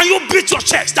 can you beat your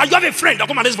chest that you have a friend that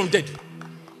come and raise from dead?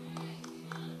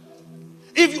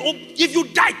 If you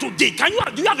die today,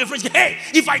 do you have a friend? Hey,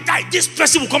 if I die, this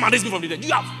person will come and raise me from the dead. Do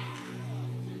you have?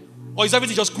 Or is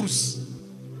everything just cruise?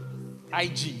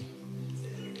 IG.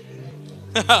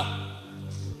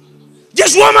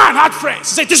 This woman had friends.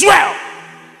 She said, it is well.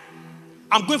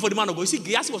 I'm going for the man of God. You see,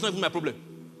 Gehazi was not even my problem.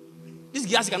 This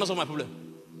Gehazi cannot solve my problem.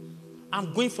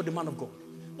 I'm going for the man of God.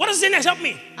 What does it say next? Help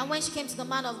me. And when she came to the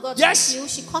man of God,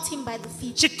 she caught him by the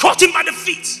feet. She caught him by the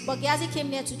feet. But Gehazi came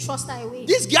near to thrust her away.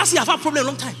 This Gehazi have had a problem a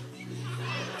long time.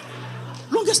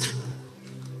 Longest time.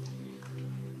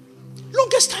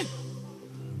 Longest time.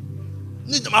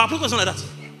 Our problem was not like that.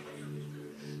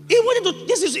 He wanted to.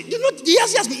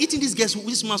 Gehazi has been eating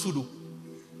this man's food.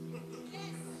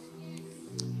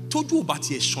 Told you about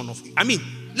a son of. I mean,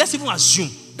 let's even assume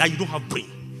that you don't have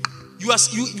brain.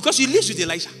 Because you live with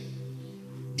Elisha.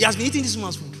 He has been eating this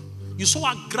man's food. You saw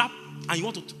her grab and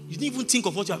you didn't even think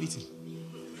of what you have eaten.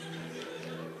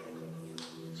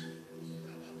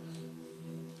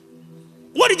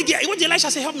 What did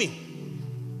Elisha say? Help me.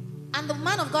 And the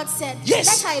man of God said,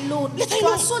 yes, let her alone.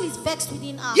 For her soul is vexed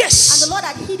within her. Yes. And the Lord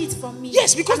had hid it from me.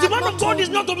 Yes, because the man of God is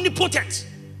not omnipotent.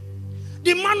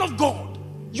 The man of God,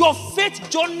 your faith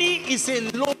journey is a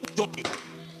long journey.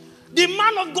 The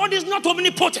man of God is not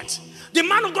omnipotent. The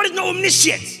man of God is not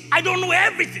omniscient. I don't know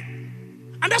everything.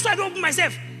 And that's why I don't open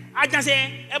myself. I can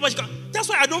say, everybody come. That's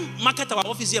why I don't market our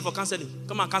office here for counseling.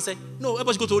 Come and counsel. No,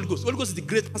 everybody go to Holy Ghost. Holy Ghost is the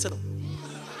great counselor.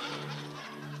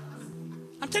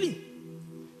 I'm telling you.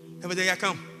 Every day I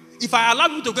come. If I allow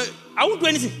you to go, I won't do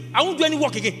anything. I won't do any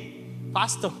work again.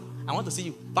 Pastor, I want to see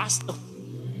you. Pastor.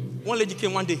 One lady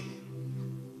came one day.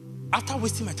 After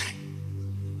wasting my time,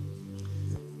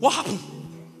 what happened?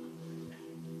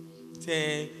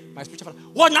 Say, my spiritual father,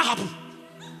 what now happened?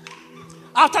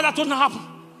 After that, what now happened?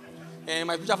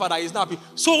 My spiritual father is not happy.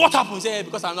 So what happened? Say,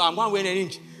 because I'm going to wear an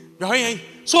inch.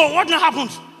 So what now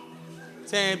happened?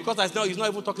 Say, because he's not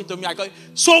even talking to me.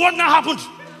 So what now happened?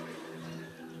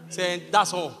 Say,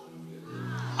 that's all.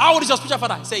 How old is your spiritual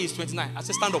father? Say, he's 29. I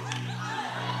said, stand up.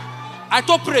 I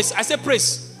told praise. I said,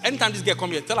 praise. Anytime this girl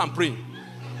come here, tell her I'm praying.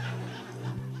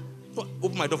 Don't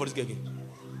open my door for this girl again.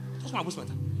 Just want to waste my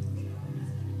time.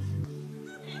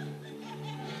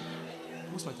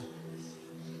 Waste my time.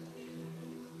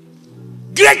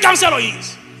 Great counselor he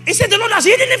is. He said, the Lord has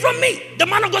hidden it from me. The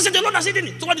man of God said, the Lord has hidden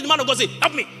it. So what did the man of God say?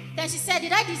 Help me. Then she said,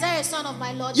 did I desire a son of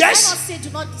my Lord? Yes. Did I not say,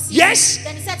 do not deceive yes. me?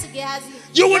 Then he said to Gehazi,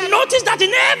 you will notice that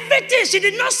in everything, she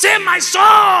did not say, my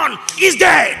son is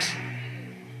dead.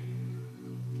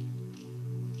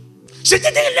 She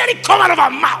didn't let it come out of her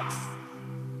mouth.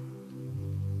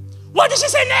 What did she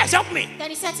say next? Help me. Then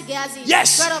he said to Gehazi,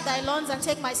 yes. Gird up thy loins and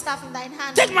take my staff in thine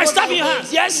hand. Take my staff in your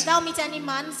hands. Yes. If thou meet any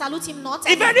man, salute him not.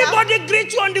 If anybody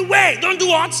greets you on the way, don't do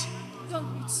what? Don't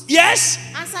greet. Yes.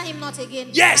 Answer him not again.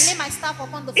 Yes. And lay my staff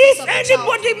upon the face of the child. If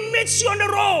anybody meets you on the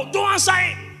road, don't answer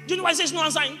him. Do you know why it says no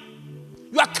answering?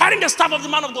 You are carrying the staff of the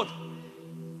man of God.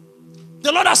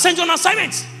 The Lord has sent you on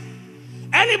assignment.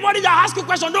 Anybody that asks you a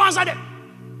question, don't answer them.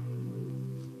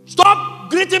 Stop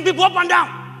greeting people up and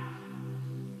down.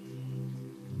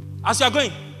 As you are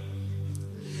going,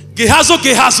 Gehazo,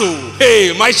 Gehazo,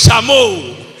 hey, my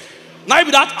shamo. Now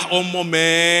be that, oh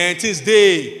man,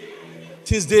 Tuesday,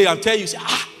 I'm telling you, say,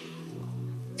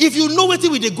 if you know what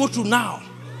they go through now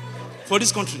for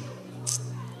this country,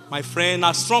 my friend,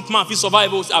 a strong man, if he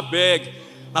survives, I beg.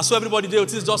 Now so everybody there,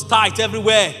 it's just tight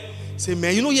everywhere. Say,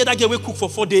 man, you know that guy will cook for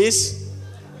 4 days?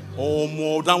 Oh,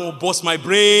 more, that won't bust my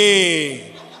brain.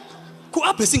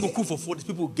 How person go cook for 4 days?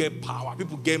 People get power.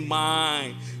 People get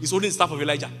mind. It's only the staff of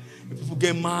Elijah. People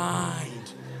get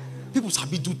mind. People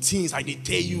sabi do things like they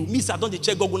tell you. Me, I don't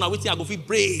check Google now. Waiting, I go feel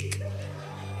break.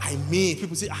 I mean,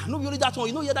 people say, no, you only that one.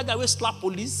 You know, that guy will slap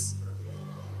police.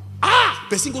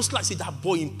 Person go slap. Say that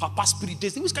boy in Papa Spirit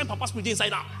days. Which kind of Papa Spirit days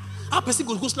inside that? Person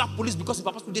go slap police because in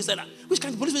Papa Spirit days inside that. Which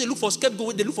kind of police when they look for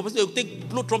scapegoat? They look for person they will take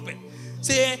blow trumpet.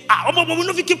 Say, but we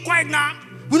know if we keep quiet now.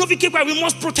 We know if we keep quiet. We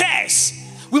must protest.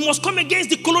 We must come against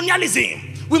the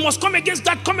colonialism. We must come against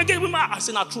that. Come against. I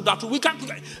say, not true, that true. We can't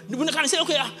say,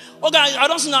 okay, I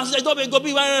don't see now. I don't go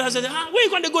be. I said, where you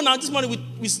going to go now? This morning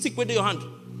we stick with your hand.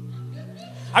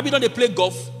 Have you done they play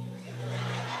golf?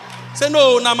 Say,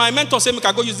 no, now my mentor say, I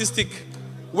can go use this stick.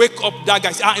 Wake up that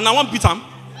guy. Say, and I want beat him.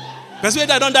 Persuade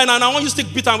I don't die now. And I want you stick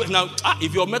beat him. Now,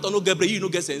 if your mentor no get break, you no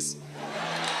get sense.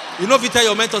 You know if you tell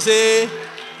your mentor, say,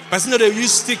 person they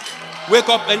use stick, wake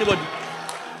up anybody.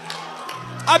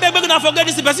 I beg you not forget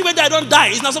this. The person when I don't die,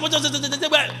 it's not supposed to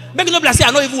beg you not say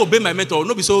I don't even obey my mentor.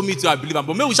 No be so me too. I believe him,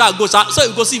 but maybe we shall go. So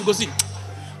you go see.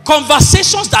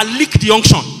 Conversations that leak the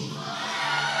unction.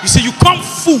 You see, you come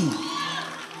full,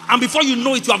 and before you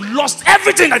know it, you have lost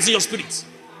everything that's in your spirit.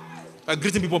 By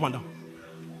greeting people up and down.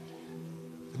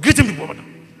 Greeting people up and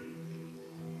down.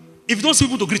 If you don't see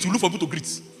people to greet, you look for people to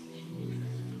greet.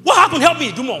 What happened? Help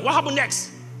me. Do more. What happened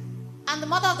next? And the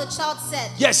mother of the child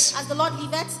said, yes. As the Lord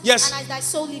liveth, yes. and as thy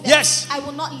soul liveth, yes. I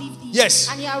will not leave thee. Yes.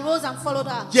 And he arose and followed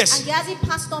her. Yes. And Gehazi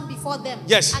passed on before them,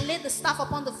 yes. and laid the staff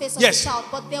upon the face of yes. the child.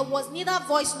 But there was neither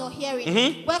voice nor hearing.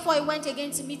 Mm-hmm. Wherefore he went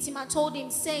again to meet him and told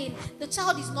him, saying, the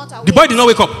child is not awake. The boy did not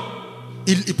wake up.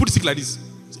 He put it sick like this.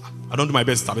 I don't do my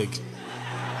best, I beg.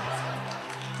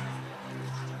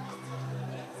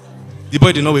 The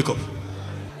boy did not wake up.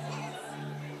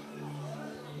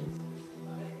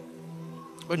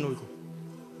 The boy did not wake up.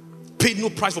 Paid no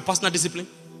price for personal discipline.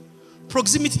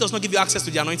 Proximity does not give you access to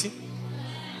the anointing.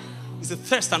 It's the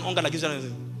thirst and hunger that gives you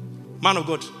anointing. Man of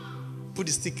God, put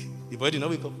the stick. The boy did not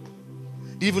wake up.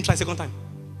 Did even try second time.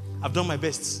 I've done my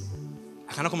best.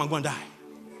 I cannot come and go and die.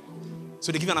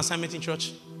 So they give you an assignment in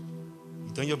church.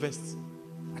 You've done your best.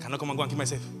 I cannot come and go and kill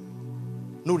myself.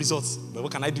 No results. But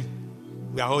what can I do?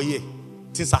 We are all here.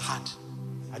 Things are hard.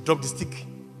 I dropped the stick.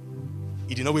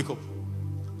 He did not wake up.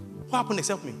 What happened next?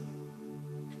 Help me.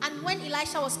 And when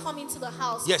Elisha was coming to the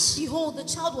house, yes. behold, the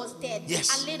child was dead,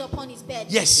 yes. and laid upon his bed.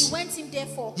 Yes. He went in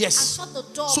therefore, yes. and shut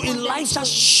the door. So Elisha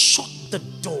shut the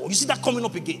door. You see that coming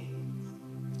up again?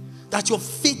 That your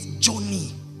faith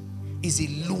journey is a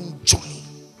long journey.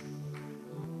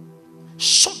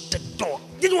 Shut the door.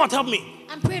 Didn't want to help me.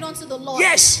 And prayed unto the Lord.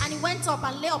 Yes. And he went up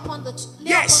and lay upon the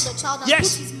child and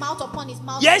yes. put his mouth upon his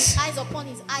mouth, yes. and his eyes upon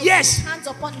his eyes, yes. and his hands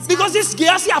upon his because hands. This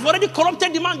Gehazi have already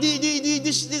corrupted the man,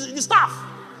 the staff.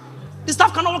 The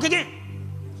staff cannot work again.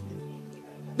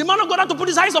 The man of God had to put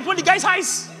his eyes upon the guy's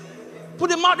eyes.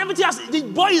 Put the mouth, everything else. The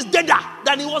boy is deader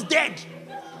than he was dead.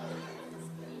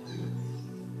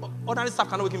 Ordinary staff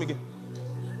cannot wake him again.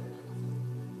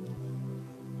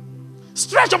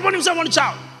 Stretch upon himself on the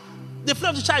child. The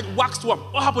flesh of the child waxed warm.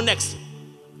 What happened next?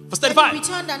 Verse 35. He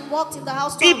returned and walked in the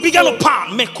house. He began to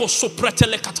palm. Meko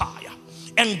sopretelekataya.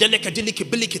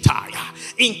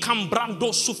 In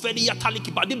Cambrando Suferia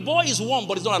Talikiba. The boy is warm,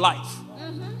 but he's not alive.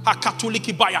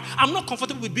 I'm not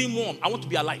comfortable with being warm. I want to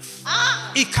be alive.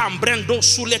 The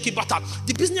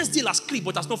business deal has clipped,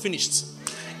 but has not finished.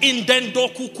 In Dendo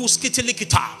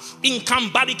Kukuskitilikita. In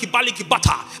Kambariki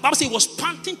Balikibata. Bible says he was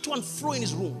panting to and fro in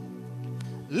his room.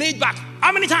 Laid back.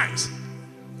 How many times?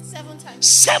 7 times.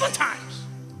 7 times.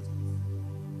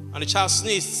 And the child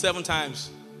sneezed 7 times.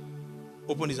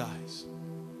 Opened his eyes.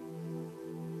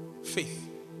 Faith.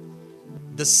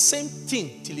 The same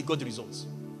thing till he got the results.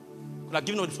 Could have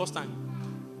given up the first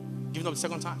time. Given up the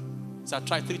second time. So I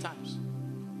tried 3 times.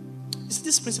 You see,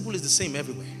 this principle is the same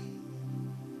everywhere.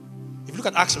 If you look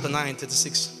at Acts chapter 9,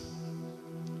 36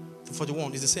 to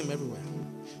 41, it's the same everywhere.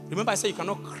 Remember I said you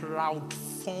cannot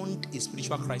crowdfund a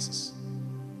spiritual crisis.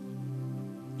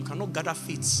 You cannot gather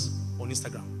faiths on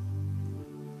Instagram.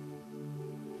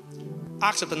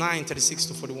 Acts chapter 9, 36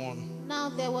 to 41. Now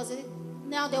there was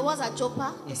at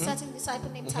Joppa a certain disciple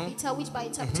named Tabitha, which by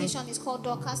interpretation is called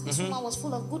Dorcas. This woman was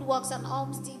full of good works and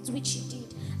alms deeds which she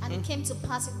did. And it came to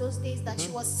pass in those days that she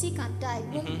was sick and died.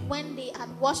 When they had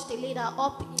washed, they laid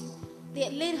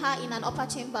her in an upper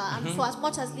chamber. And for as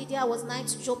much as Lydia was nigh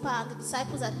to Joppa, and the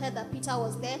disciples had heard that Peter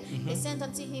was there, they sent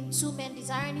unto him 2 men,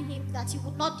 desiring him that he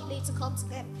would not delay to come to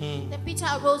them. Then Peter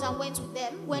arose and went with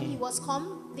them. When he was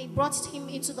come, they brought him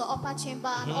into the upper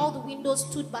chamber, and all the windows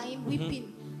stood by him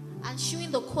weeping, and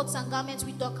shewing the coats and garments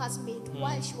which Dorcas made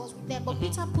while she was with them. But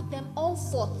Peter put them all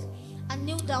forth and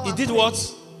kneeled down. He did prayed.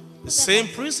 What? The same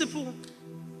principle.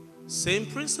 Same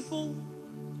principle.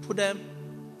 Put them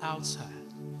outside.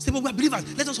 Say, but we are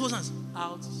believers. Let us hold hands.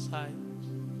 Outside.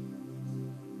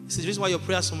 This is the reason why your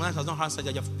prayer sometimes has not answered.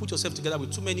 You have put yourself together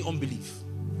with too many unbelief.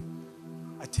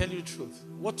 I tell you the truth.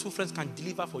 What 2 friends can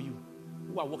deliver for you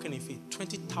who are walking in faith?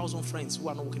 20,000 friends who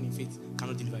are not walking in faith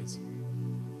cannot deliver it.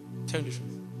 Tell you the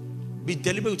truth. Be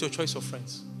deliberate with your choice of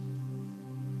friends.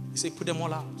 He said, put them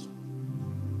all out.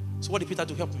 So what did Peter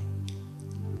do? Help me.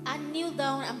 And kneeled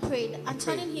down and prayed. And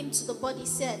turning him to the body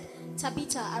said,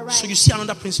 Tabitha, arise. So you see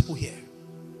another principle here.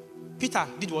 Peter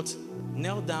did what?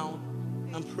 Knelt down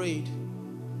and prayed.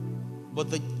 But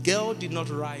the girl did not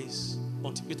rise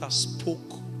until Peter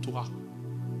spoke to her.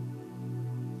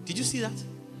 Did you see that?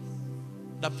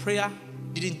 That prayer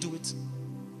didn't do it.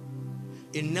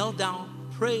 He knelt down,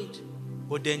 prayed,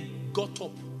 but then got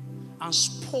up and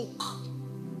spoke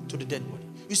to the dead body.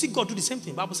 You see God do the same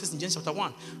thing. The Bible says in Genesis chapter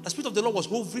 1, the Spirit of the Lord was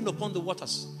hovering upon the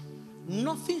waters.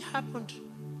 Nothing happened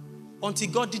until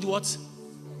God did what?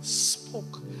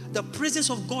 Spoke. The presence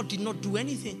of God did not do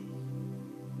anything.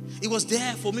 It was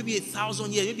there for maybe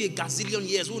 1,000 years, maybe a gazillion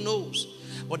years, who knows?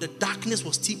 But the darkness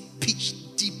was still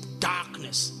pitch deep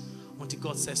darkness until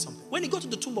God said something. When he got to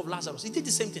the tomb of Lazarus, he did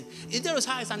the same thing. He did his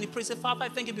eyes and he prayed, said, Father, I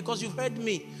thank you because you've heard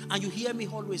me and you hear me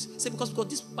always. Say, because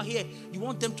these people here, you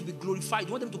want them to be glorified.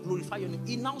 You want them to glorify your name.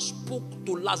 He now spoke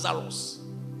to Lazarus.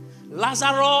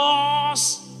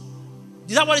 Lazarus.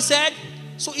 Is that what he said?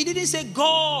 So he didn't say,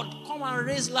 God, come and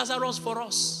raise Lazarus for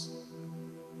us.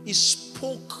 He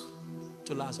spoke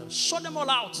to Lazarus. Shut them all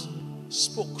out.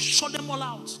 Spoke. Shut them all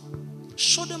out.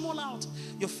 Shut them all out.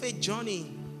 Your faith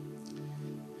journey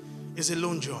is a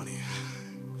long journey.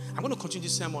 I'm going to continue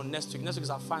this sermon next week. Next week is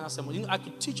our final sermon. You know, I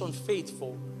could teach on faith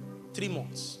for 3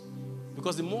 months.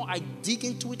 Because the more I dig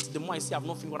into it, the more I see I've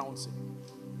not figured what I want to say.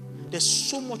 There's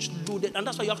so much loaded. And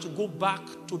that's why you have to go back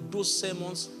to those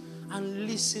sermons and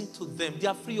listen to them. They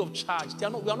are free of charge. We are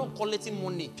not collecting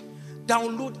money.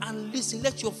 Download and listen.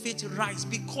 Let your faith rise.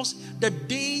 Because the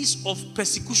days of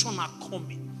persecution are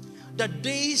coming. The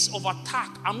days of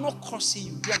attack, I'm not cursing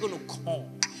you. They are going to come.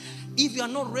 If you are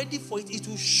not ready for it, it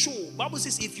will show. The Bible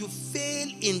says if you fail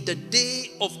in the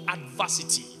day of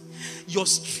adversity, your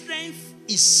strength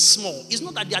is small. It's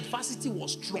not that the adversity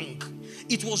was strong.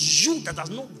 It was you that has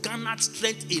not garnered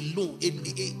strength alone,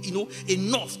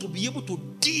 enough to be able to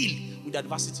deal with the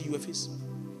adversity you are facing.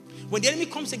 When the enemy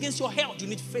comes against your health, you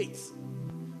need faith.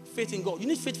 Faith in God. You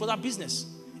need faith for that business.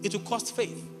 It will cost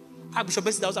faith. Bishop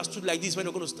Bessie Dausa stood like this when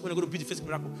we're going to build the Faith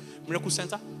Miracle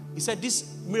Center. He said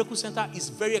this miracle center is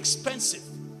very expensive.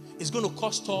 It's going to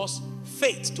cost us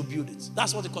faith to build it.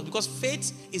 That's what it costs. Because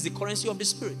faith is the currency of the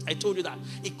Spirit. I told you that.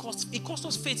 It cost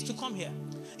us faith to come here.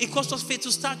 It cost us faith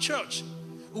to start church.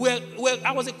 Where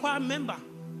I was a choir member.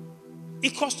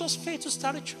 It cost us faith to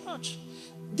start a church.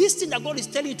 This thing that God is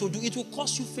telling you to do, it will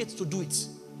cost you faith to do it.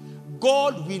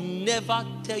 God will never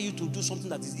tell you to do something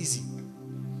that is easy.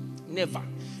 Never.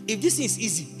 If this thing is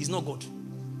easy, it's not God.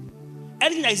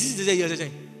 Anything that is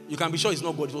easy, you can be sure it's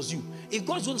not God, it was you. If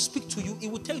God is going to speak to you, He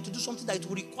will tell you to do something that it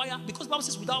will require, because the Bible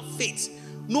says without faith,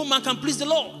 no man can please the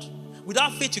Lord.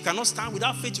 Without faith, you cannot stand.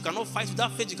 Without faith, you cannot fight.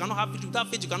 Without faith, you cannot have victory. Without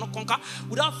faith, you cannot conquer.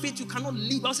 Without faith, you cannot live.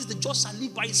 The Bible says the just shall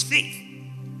live by his faith.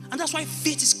 And that's why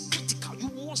faith is critical. You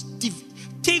must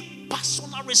take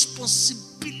personal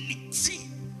responsibility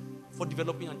for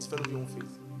developing and developing your own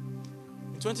faith.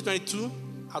 In 2022,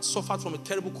 I had suffered from a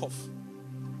terrible cough.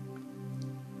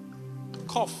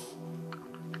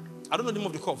 I don't know the name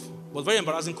of the cough, but very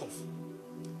embarrassing cough.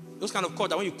 Those kind of cough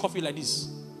that when you cough it like this,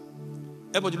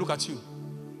 everybody look at you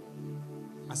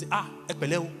and say,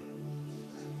 ekpeleo.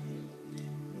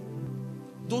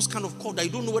 Those kind of cough that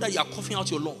you don't know whether you are coughing out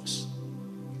your lungs.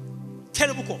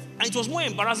 Terrible cough. And it was more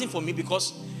embarrassing for me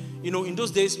because, in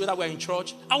those days, whether we were in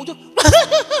church, I would just,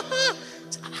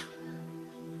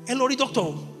 hello,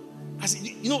 doctor. I said,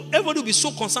 everybody will be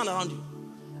so concerned around you.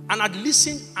 And I'd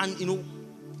listen and,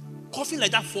 coughing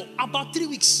like that for about 3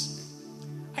 weeks.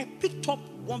 I picked up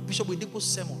one Bishop Oyedepo's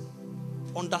sermon,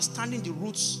 Understanding the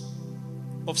Roots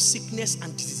of Sickness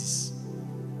and Diseases.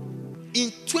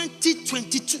 In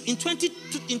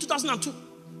 2002,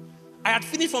 I had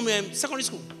finished from secondary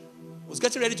school. I was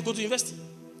getting ready to go to university.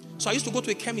 So I used to go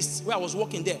to a chemist where I was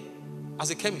working there as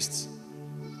a chemist.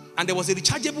 And there was a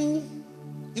rechargeable,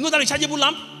 that rechargeable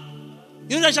lamp?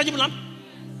 That rechargeable lamp?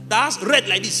 That has red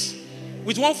like this,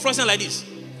 with one fluorescent like this.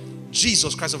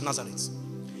 Jesus Christ of Nazareth.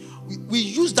 We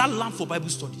use that lamp for Bible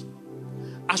study.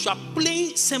 As you are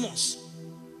playing sermons,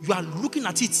 you are looking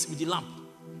at it with the lamp.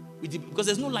 Because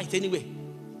there's no light anywhere.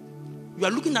 You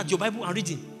are looking at your Bible and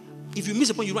reading. If you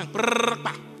miss a point, you run.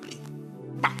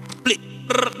 Play.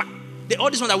 All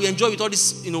this one that we enjoy with all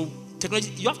this,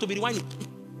 technology, you have to be rewinding.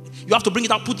 You have to bring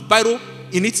it out, put Bible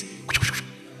in it.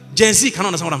 Gen Z cannot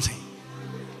understand what I'm saying.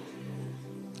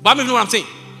 But I don't know what I'm saying.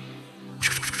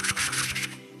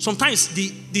 Sometimes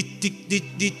the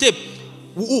tape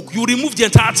will hook. You remove the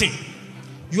entire thing.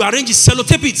 You arrange it,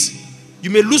 sellotape it.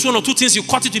 You may lose one or two things. You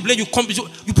cut it with blade. You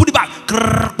put it back.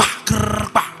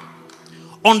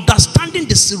 Understanding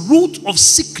the root of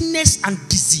sickness and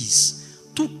disease.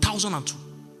 2002.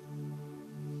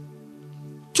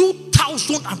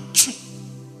 2002.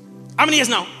 How many years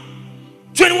now?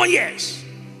 21 years.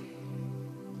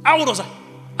 How old was I?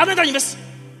 I've never done university.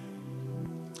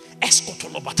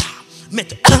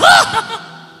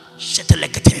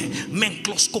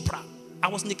 I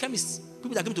was in the chemist.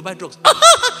 People that came to buy drugs.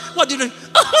 What did you do?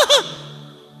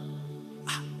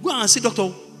 Go and see,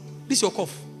 doctor. This is your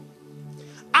cough.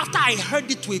 After I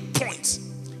heard it to a point,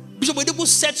 Bishop Oyedepo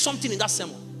said something in that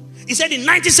sermon. He said in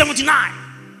 1979,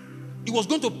 he was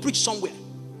going to preach somewhere.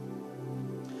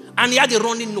 And he had a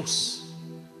running nose.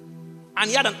 And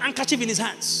he had an handkerchief in his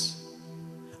hands.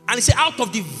 And he said, out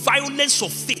of the violence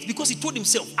of faith, because he told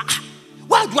himself,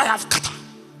 why do I have kata?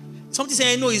 Somebody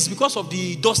said, no, it's because of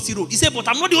the dusty road. He said, but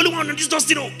I'm not the only one on this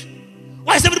dusty road.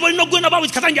 Why is everybody not going about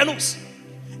with kata in their nose?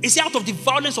 He said, out of the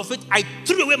violence of faith, I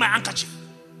threw away my handkerchief.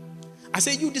 I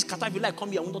said, you, this kata, if you like,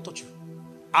 come here, I will not touch you.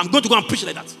 I'm going to go and preach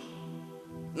like that.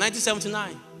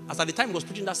 1979, as at the time he was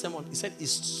preaching that sermon, he said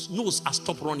his nose has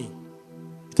stopped running.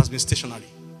 It has been stationary.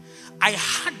 I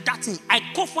had that thing. I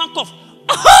cough one cough.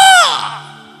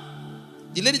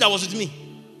 The lady that was with me,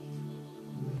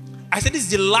 I said, this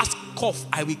is the last cough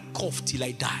I will cough till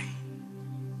I die.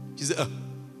 She said,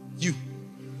 you.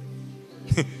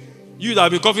 You that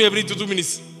have been coughing every 2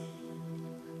 minutes.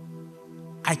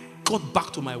 I got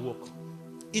back to my work.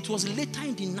 It was later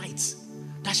in the night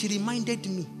that she reminded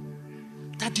me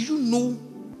that, do you know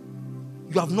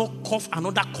you have not coughed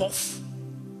another cough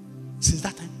since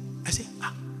that time? I said,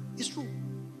 it's true.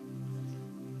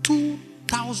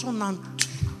 2002.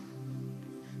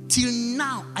 Till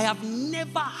now, I have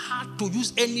never had to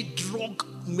use any drug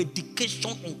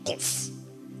medication on cough.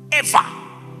 Ever.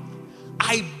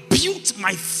 I built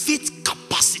my faith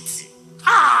capacity.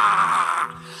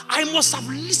 I must have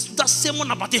listened to that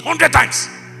sermon about 100 times.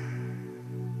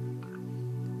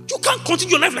 You can't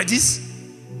continue your life like this.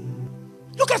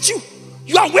 Look at you.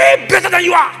 You are way better than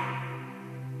you are.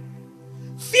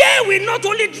 Fear will not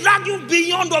only drag you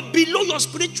beyond or below your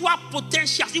spiritual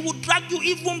potential, it will drag you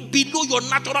even below your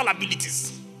natural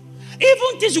abilities.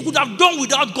 Even things you could have done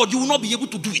without God, you will not be able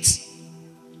to do it.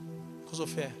 Because of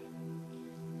fear.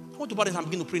 I want to bow down and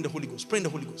begin to pray in the Holy Ghost. Pray in the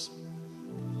Holy Ghost.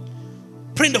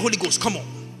 Pray in the Holy Ghost. Come on.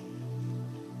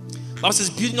 The Bible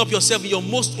says, building up yourself in your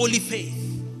most holy faith.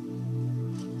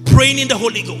 Praying in the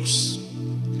Holy Ghost.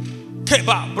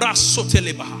 Keba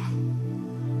brasotelebaha.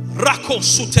 Rako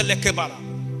sutelekebara.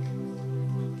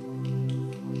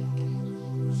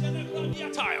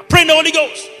 Pray in the Holy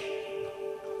Ghost.